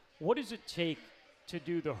 What does it take to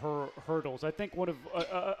do the hurdles? I think one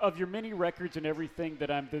of your many records and everything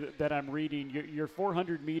that I'm reading, your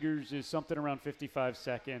 400 meters is something around 55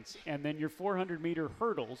 seconds, and then your 400 meter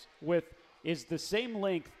hurdles is the same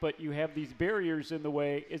length, but you have these barriers in the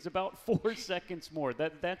way, is about 4 seconds more.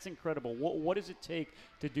 That's incredible. What does it take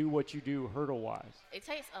to do what you do hurdle-wise? It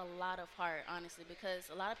takes a lot of heart, honestly, because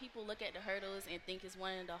a lot of people look at the hurdles and think it's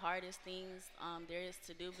one of the hardest things there is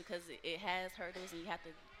to do because it has hurdles and you have to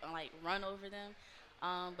like run over them.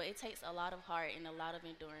 But it takes a lot of heart and a lot of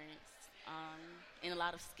endurance and a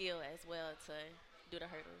lot of skill as well to do the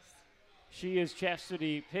hurdles. She is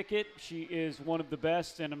Chastity Pickett. She is one of the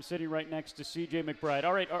best, and I'm sitting right next to CJ McBride.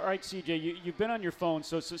 All right, CJ, you've been on your phone,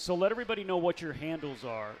 so let everybody know what your handles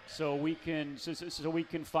are, so we can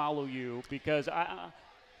follow you, because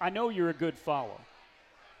I know you're a good follow.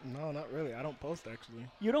 No, not really. I don't post actually.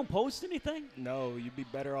 You don't post anything? No, you'd be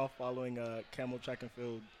better off following Camel Track and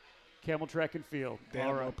Field. Camel Track and Field. They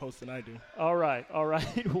have more posts than I do. All right.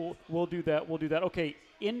 We'll do that. Okay,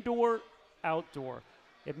 indoor, outdoor.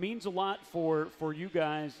 It means a lot for you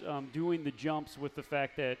guys doing the jumps with the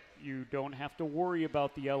fact that you don't have to worry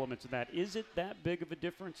about the elements of that. Is it that big of a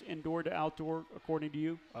difference indoor to outdoor, according to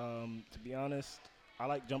you? To be honest, I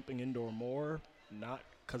like jumping indoor more, not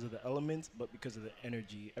because of the elements, but because of the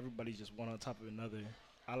energy. Everybody's just one on top of another.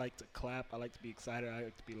 I like to clap. I like to be excited. I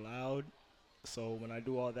like to be loud. So when I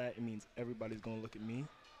do all that, it means everybody's going to look at me,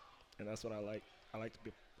 and that's what I like. I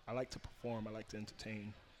like to perform. I like to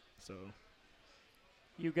entertain. So.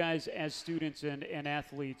 You guys, as students and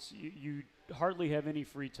athletes, you hardly have any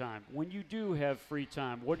free time. When you do have free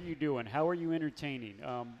time, what are you doing? How are you entertaining?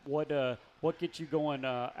 What gets you going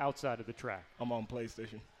outside of the track? I'm on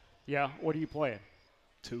PlayStation. Yeah, what are you playing?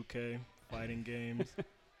 2K, fighting games,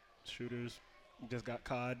 shooters. Just got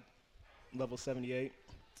COD, level 78.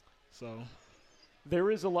 So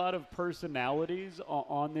there is a lot of personalities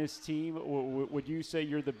on this team. Would you say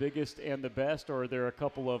you're the biggest and the best, or are there a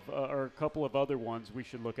couple of other ones we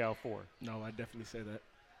should look out for? No, I definitely say that.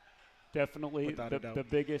 Definitely the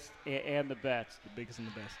biggest and the best. The biggest and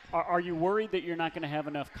the best. Are you worried that you're not going to have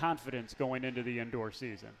enough confidence going into the indoor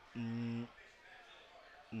season?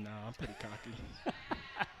 No, I'm pretty cocky.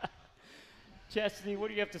 Chastity, what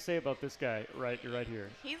do you have to say about this guy right here?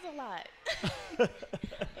 He's a lot.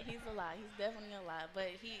 He's a lot. He's definitely a lot. But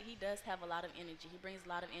he does have a lot of energy. He brings a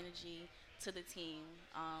lot of energy to the team,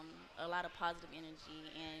 a lot of positive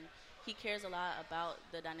energy, and he cares a lot about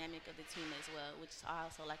the dynamic of the team as well, which I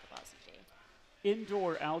also like about CJ.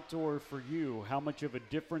 Indoor, outdoor for you, how much of a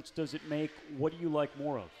difference does it make? What do you like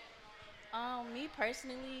more of? Me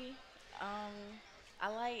personally,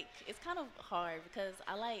 it's kind of hard because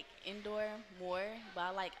I like indoor more, but I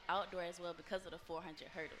like outdoor as well because of the 400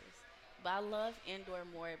 hurdles. But I love indoor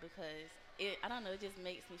more because it just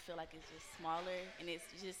makes me feel like it's just smaller, and it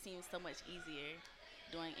just seems so much easier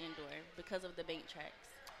doing indoor because of the bank tracks.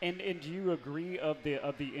 And do you agree of the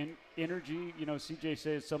energy? You know, CJ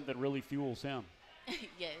says something that really fuels him.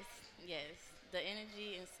 Yes. The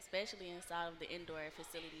energy, especially inside of the indoor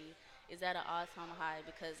facility, is at an all-time high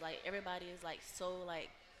because everybody is so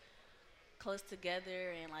close together,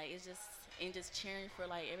 and it's just cheering for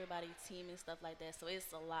everybody's team and stuff like that. So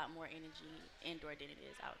it's a lot more energy indoor than it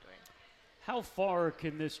is outdoor. How far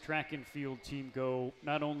can this track and field team go,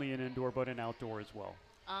 not only in indoor but in outdoor as well?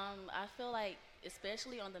 I feel like,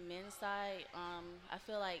 especially on the men's side, I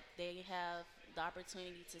feel like they have the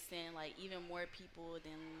opportunity to send even more people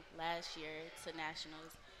than last year to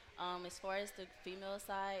nationals. As far as the female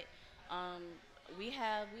side, we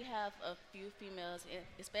have a few females,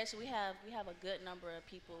 especially we have a good number of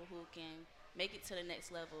people who can make it to the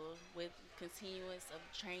next level with continuance of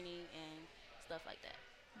training and stuff like that.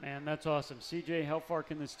 Man, that's awesome. CJ, how far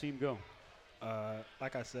can this team go?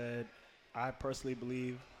 Like I said, I personally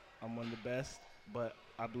believe I'm one of the best, but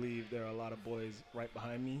I believe there are a lot of boys right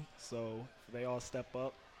behind me. So if they all step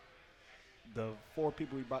up, the 4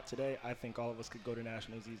 people we brought today, I think all of us could go to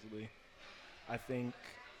nationals easily. I think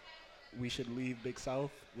we should leave Big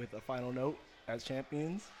South with a final note as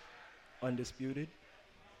champions, undisputed.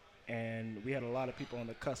 And we had a lot of people on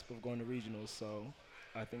the cusp of going to regionals, so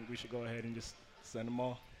I think we should go ahead and just send them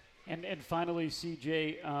all. And finally,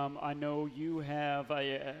 CJ, I know you have,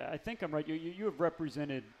 I think I'm right, you have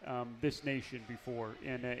represented this nation before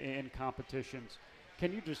in competitions.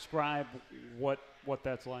 Can you describe what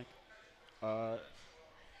that's like? To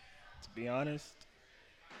be honest,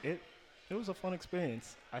 it was a fun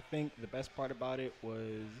experience. I think the best part about it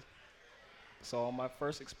was, so on my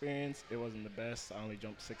first experience, it wasn't the best. I only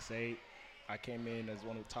jumped 6'8". I came in as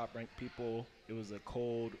one of the top-ranked people. It was a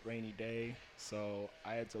cold, rainy day, so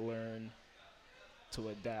I had to learn to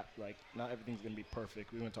adapt. Not everything's going to be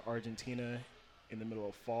perfect. We went to Argentina in the middle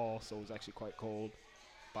of fall, so it was actually quite cold,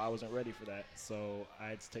 but I wasn't ready for that. So I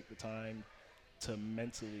had to take the time to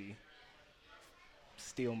mentally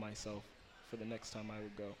steel myself for the next time I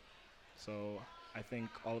would go. So I think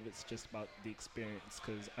all of it's just about the experience,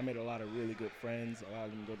 because I made a lot of really good friends. A lot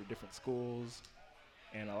of them go to different schools,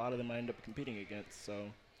 and a lot of them I end up competing against. So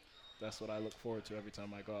that's what I look forward to every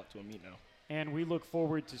time I go out to a meet now. And we look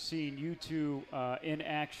forward to seeing you two in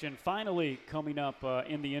action finally coming up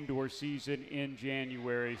in the indoor season in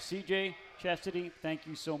January. CJ, Chastity, thank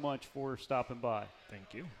you so much for stopping by.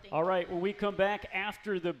 Thank you. All right, when we come back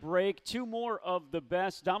after the break, 2 more of the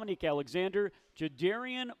best. Dominique Alexander,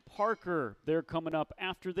 Jadarian Parker. They're coming up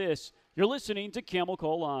after this. You're listening to Camel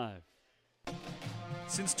Call Live.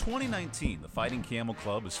 Since 2019, the Fighting Camel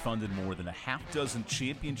Club has funded more than a half-dozen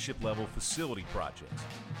championship-level facility projects.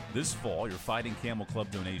 This fall, your Fighting Camel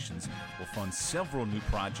Club donations will fund several new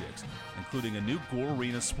projects, including a new Gore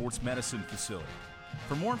Arena sports medicine facility.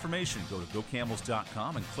 For more information, go to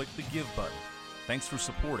gocamels.com and click the Give button. Thanks for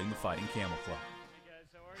supporting the Fighting Camel Club.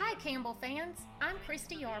 Hi Campbell fans, I'm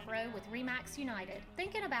Christy Yarbrough with RE/MAX United.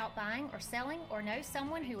 Thinking about buying or selling or know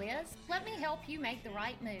someone who is? Let me help you make the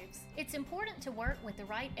right moves. It's important to work with the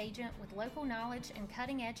right agent with local knowledge and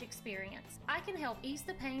cutting-edge experience. I can help ease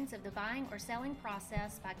the pains of the buying or selling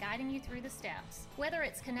process by guiding you through the steps. Whether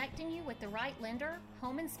it's connecting you with the right lender,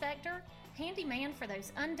 home inspector, handyman for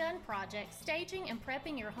those undone projects, staging and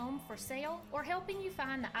prepping your home for sale, or helping you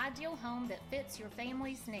find the ideal home that fits your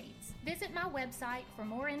family's needs. Visit my website for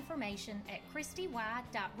more information information at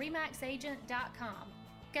christy.remaxagent.com.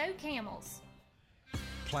 Go Camels!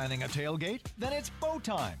 Planning a tailgate? Then it's Bow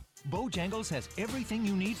time. Bojangles has everything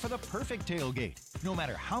you need for the perfect tailgate, no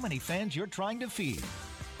matter how many fans you're trying to feed.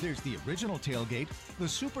 There's the original tailgate, the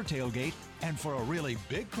super tailgate, and for a really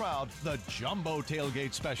big crowd, the jumbo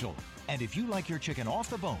tailgate special. And if you like your chicken off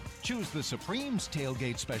the bone, choose the Supreme's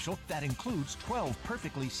tailgate special that includes 12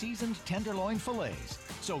 perfectly seasoned tenderloin fillets.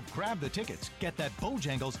 So grab the tickets, get that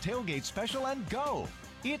Bojangles tailgate special, and go.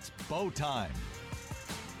 It's Bow time.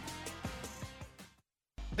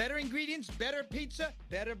 Better ingredients, better pizza,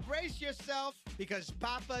 better brace yourself because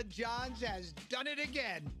Papa John's has done it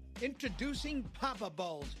again. Introducing Papa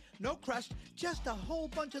Bowls. No crust, just a whole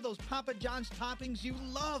bunch of those Papa John's toppings you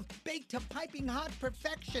love, baked to piping hot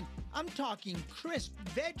perfection. I'm talking crisp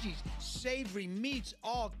veggies, savory meats,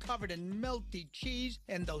 all covered in melty cheese,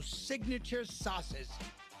 and those signature sauces.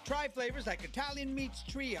 Try flavors like Italian Meats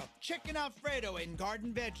Trio, Chicken Alfredo, and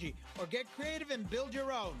Garden Veggie, or get creative and build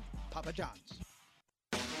your own. Papa John's.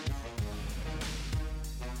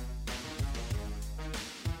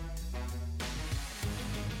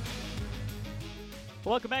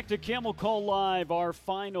 Welcome back to Camel Call Live, our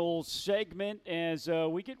final segment as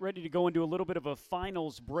we get ready to go into a little bit of a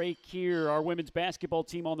finals break here. Our women's basketball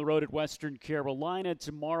team on the road at Western Carolina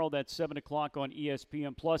tomorrow. That's 7 o'clock on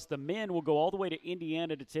ESPN+. The men will go all the way to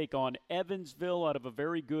Indiana to take on Evansville out of a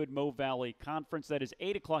very good Mo Valley Conference. That is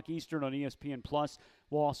 8 o'clock Eastern on ESPN+.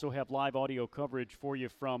 We'll also have live audio coverage for you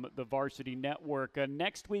from the Varsity Network.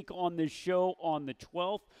 Next week on this show on the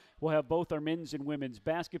 12th, we'll have both our men's and women's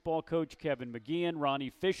basketball coach, Kevin McGee and Ronnie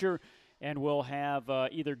Fisher, and we'll have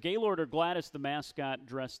either Gaylord or Gladys, the mascot,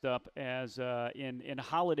 dressed up as in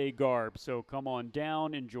holiday garb. So come on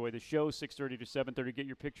down, enjoy the show, 6:30 to 7:30. Get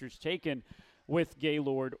your pictures taken with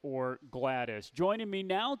Gaylord or Gladys. Joining me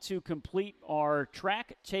now to complete our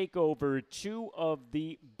track takeover, two of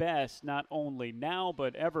the best, not only now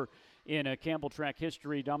but ever in Campbell track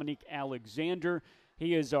history, Dominique Alexander.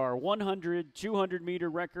 He is our 100, 200-meter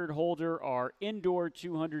record holder, our indoor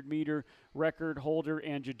 200-meter record holder,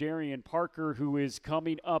 and Jadarian Parker, who is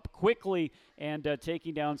coming up quickly and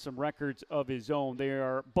taking down some records of his own. They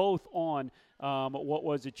are both on what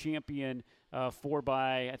was a champion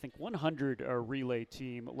 4x, I think, 100 relay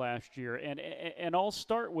team last year. And I'll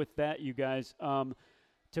start with that, you guys. To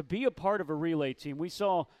be a part of a relay team, we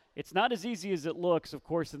saw it's not as easy as it looks, of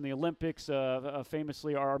course, in the Olympics,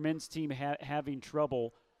 famously our men's team having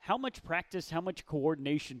trouble. How much practice, how much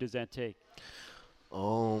coordination does that take?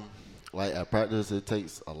 Like at practice, it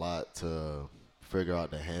takes a lot to figure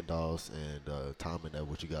out the handoffs and timing that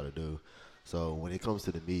what you got to do. So when it comes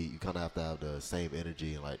to the meet, you kind of have to have the same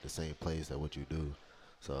energy and like the same place at what you do.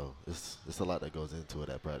 So it's a lot that goes into it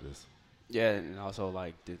at practice. Yeah, and also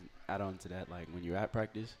like to add on to that, like when you're at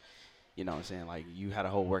practice, you know what I'm saying, like you had a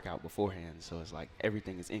whole workout beforehand, so it's like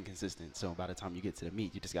everything is inconsistent. So by the time you get to the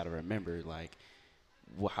meet, you just got to remember like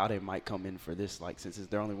how they might come in for this, like since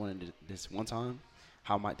they're only running this one time,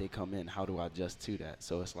 how might they come in? How do I adjust to that?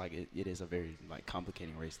 So it's like it is a very like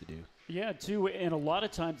complicating race to do. Yeah, too, and a lot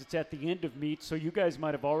of times it's at the end of meet, so you guys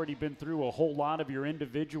might have already been through a whole lot of your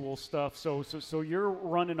individual stuff. So you're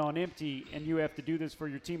running on empty, and you have to do this for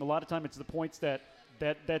your team. A lot of time it's the points that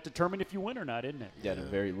determine if you win or not, isn't it? Yeah, the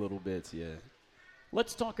very little bits, yeah.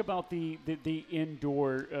 Let's talk about the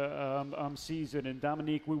indoor season. And,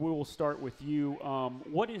 Dominique, we will start with you.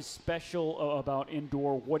 What is special about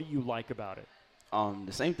indoor? What do you like about it?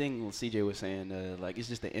 The same thing CJ was saying, like it's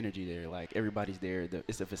just the energy there. Like everybody's there.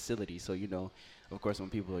 It's a facility, so you know, of course, when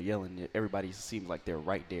people are yelling, everybody seems like they're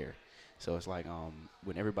right there. So it's like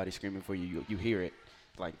when everybody's screaming for you, you hear it.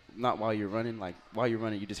 Like not while you're running. Like while you're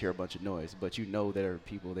running, you just hear a bunch of noise, but you know there are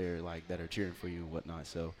people there like that are cheering for you and whatnot.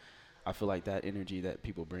 So I feel like that energy that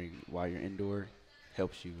people bring while you're indoor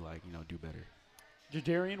helps you like do better.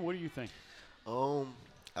 Jadarian, what do you think?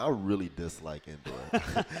 I really dislike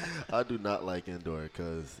indoor. I do not like indoor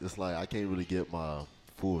because it's like I can't really get my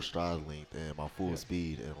full stride length and my full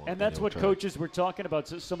speed. And that's what coaches were talking about.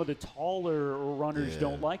 So some of the taller runners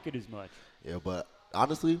don't like it as much. Yeah, but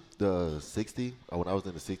honestly, the 60, when I was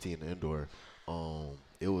in the 60 in the indoor,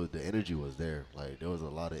 the energy was there. Like there was a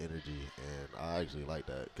lot of energy, and I actually like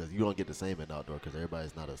that because you don't get the same in outdoor because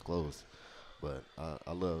everybody's not as close. But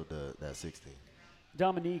I love that 60.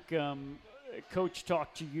 Dominique, Coach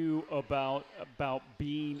talked to you about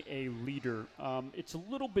being a leader. It's a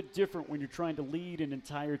little bit different when you're trying to lead an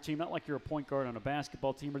entire team, not like you're a point guard on a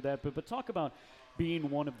basketball team or that, but talk about being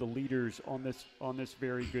one of the leaders on this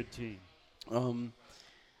very good team.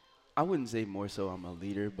 I wouldn't say more so I'm a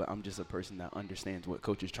leader, but I'm just a person that understands what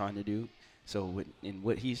coach is trying to do. So in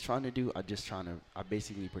what he's trying to do, I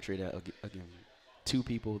basically portray that again to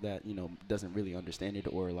people that, you know, doesn't really understand it,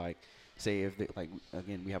 or like say if they, like,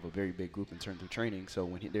 again, we have a very big group in terms of training. So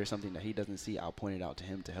when there's something that he doesn't see, I'll point it out to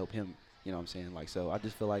him to help him. You know what I'm saying? Like, so I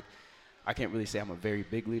just feel like I can't really say I'm a very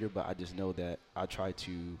big leader, but I just know that I try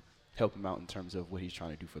to help him out in terms of what he's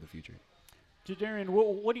trying to do for the future. Jadarian,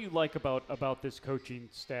 what do you like about this coaching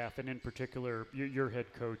staff, and in particular your head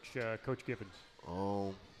coach, Coach Givens?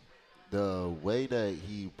 The way that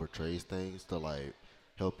he portrays things to like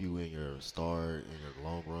help you in your start, in your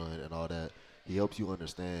long run, and all that. He helps you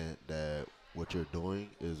understand that what you're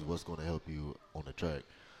doing is what's going to help you on the track.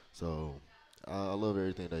 So I love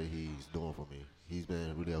everything that he's doing for me. He's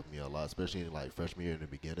been really helping me a lot, especially in like freshman year in the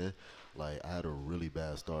beginning. Like, I had a really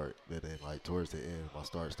bad start, but then like towards the end, my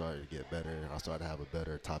start started to get better. I started to have a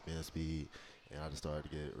better top end speed, and I just started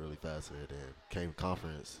to get really faster. And then came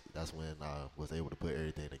conference, that's when I was able to put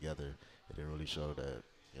everything together. It didn't really show that,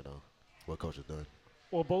 you know, what coach has done.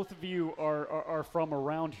 Well, both of you are from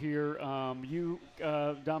around here. You,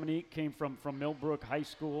 Dominique, came from Millbrook High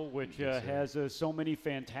School, which has so many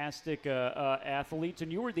fantastic athletes,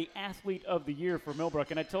 and you were the athlete of the year for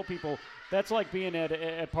Millbrook. And I tell people that's like being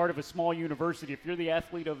at part of a small university. If you're the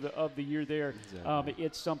athlete of the year there, exactly.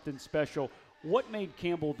 It's something special. What made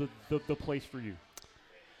Campbell the place for you?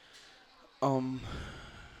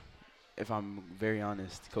 If I'm very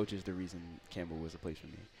honest, coach is the reason Campbell was a place for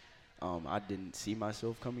me. I didn't see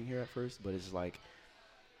myself coming here at first, but it's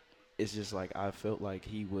just like I felt like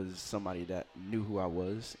he was somebody that knew who I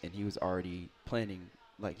was, and he was already planning,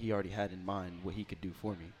 like he already had in mind what he could do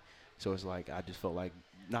for me. So it's like I just felt like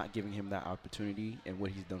not giving him that opportunity and what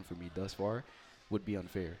he's done for me thus far would be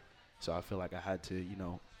unfair. So I feel like I had to, you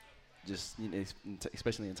know, just, you know,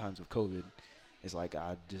 especially in times of COVID, it's like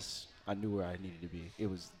I knew where I needed to be. It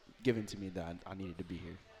was given to me that I needed to be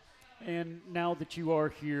here. And now that you are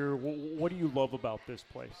here, what do you love about this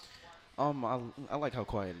place? I like how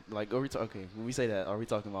quiet. Like, okay, when we say that, are we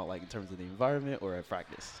talking about like in terms of the environment or at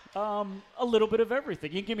practice? A little bit of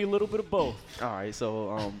everything. You can give me a little bit of both. All right.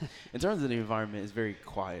 So, in terms of the environment, it's very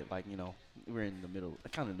quiet. Like, you know, we're in the middle,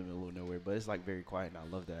 kind of in the middle of nowhere, but it's like very quiet, and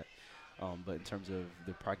I love that. But in terms of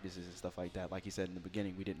the practices and stuff like that, like you said in the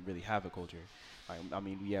beginning, we didn't really have a culture. I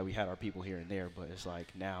mean, yeah, we had our people here and there, but it's like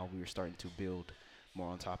now we were starting to build more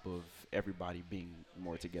on top of everybody being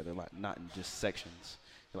more together, like not in just sections.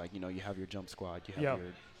 Like, you know, you have your jump squad, you have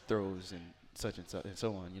your throws and such and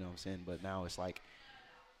so on, you know what I'm saying? But now it's like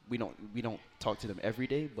we don't talk to them every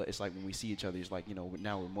day, but it's like when we see each other, it's like, you know,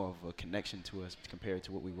 now we're more of a connection to us compared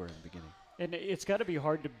to what we were in the beginning. And it's got to be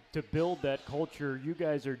hard to build that culture. You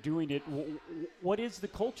guys are doing it. What is the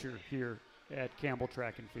culture here at Campbell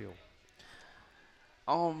Track and Field?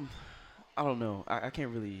 I don't know. I can't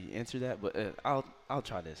really answer that, but I'll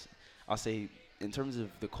try this. I'll say in terms of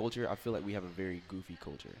the culture, I feel like we have a very goofy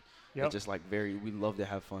culture. Yep. It's just like we love to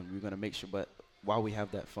have fun. We're going to make sure, but while we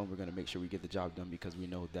have that fun, we're going to make sure we get the job done because we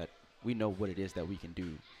know what it is that we can do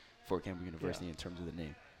for Campbell University in terms of the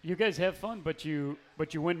name. You guys have fun, but you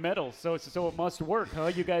win medals, so it must work, huh?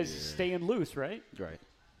 You guys staying loose, right? Right.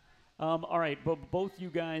 All right, but both you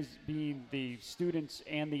guys being the students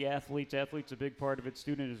and the athletes a big part of it.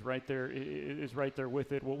 Student is right there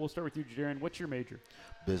with it. Well, we'll start with you, Jadarian. What's your major?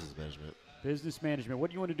 Business management. Business management. What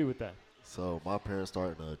do you want to do with that? So my parents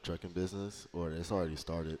started a trucking business, or it's already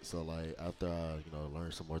started. So like after I,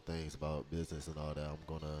 learn some more things about business and all that,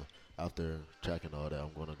 after tracking all that, I'm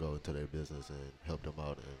gonna go into their business and help them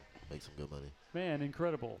out and make some good money. Man,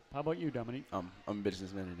 incredible. How about you, Dominique? I'm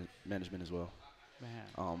business management as well.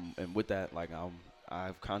 Man. And with that, like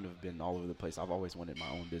I've kind of been all over the place. I've always wanted my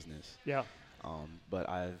own business. Yeah. But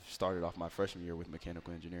I've started off my freshman year with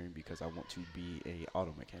mechanical engineering because I want to be a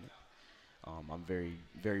auto mechanic. I'm very,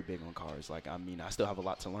 very big on cars. Like, I mean, I still have a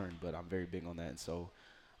lot to learn, but I'm very big on that. And so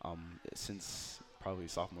since probably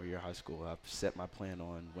sophomore year of high school, I've set my plan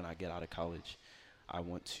on when I get out of college, I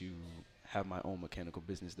want to have my own mechanical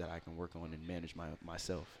business that I can work on and manage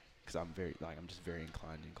myself because I'm just very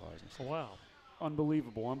inclined in cars and stuff. Wow.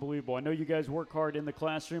 Unbelievable. I know you guys work hard in the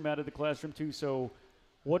classroom, out of the classroom too. So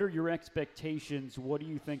what are your expectations? What do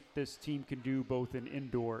you think this team can do both in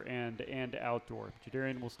indoor and outdoor?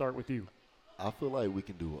 Jadarian, we'll start with you. I feel like we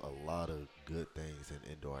can do a lot of good things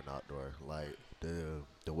in indoor and outdoor. Like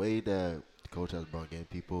the way that the coach has brought in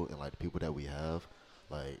people and like the people that we have,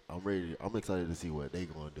 like I'm excited to see what they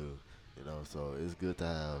gonna do. So it's good to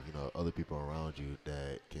have, other people around you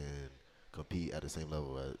that can compete at the same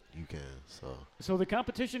level as you can. So the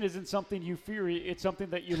competition isn't something you fear; it's something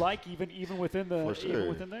that you like, even within the For sure. even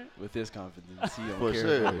within there. With his confidence, he don't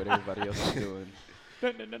care about what everybody else is doing.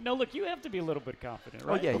 No, look, you have to be a little bit confident, Oh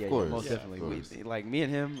right? yeah, Of yeah, course. most Yeah, definitely. of course. Like me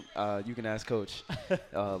and him, you can ask Coach.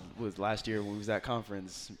 Was last year when we was at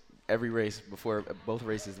conference. Every race before both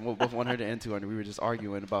races, both 100 and 200, we were just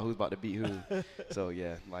arguing about who's about to beat who. So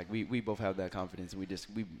yeah, like we both have that confidence.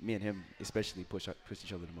 Me and him especially push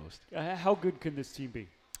each other the most. How good can this team be?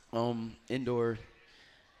 Indoor,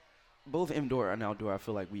 both indoor and outdoor, I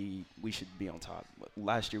feel like we should be on top.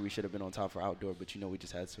 Last year we should have been on top for outdoor, but we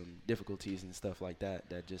just had some difficulties and stuff like that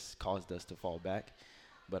just caused us to fall back.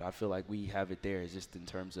 But I feel like we have it there just in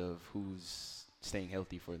terms of who's staying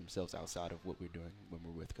healthy for themselves outside of what we're doing when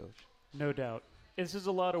we're with Coach. No doubt. This is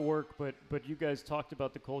a lot of work, but you guys talked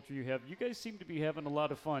about the culture you have. You guys seem to be having a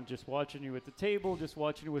lot of fun just watching you at the table, just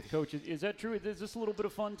watching you with Coach. Is that true? Is this a little bit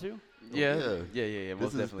of fun too? Yeah.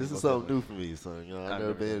 Most definitely. This is something new for me, son. I've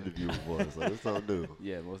never been interviewed before, so it's something new.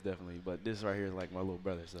 Yeah, most definitely. But this right here is like my little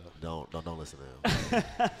brother, so. Don't listen to him.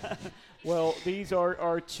 Well, these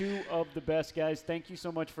are two of the best guys. Thank you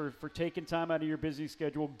so much for taking time out of your busy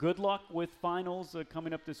schedule. Good luck with finals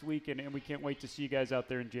coming up this week, and we can't wait to see you guys out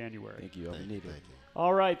there in January. Thank you. Thank you.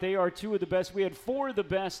 All right, they are two of the best. We had four of the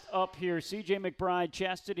best up here: C.J. McBride,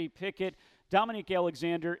 Chastity Pickett, Dominique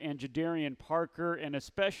Alexander, and Jadarian Parker. And a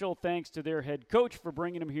special thanks to their head coach for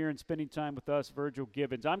bringing him here and spending time with us, Virgil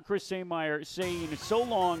Gibbons. I'm Chris Sameyer saying so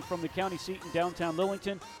long from the county seat in downtown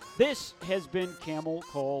Lillington. This has been Camel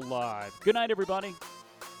Call Live. Good night, everybody.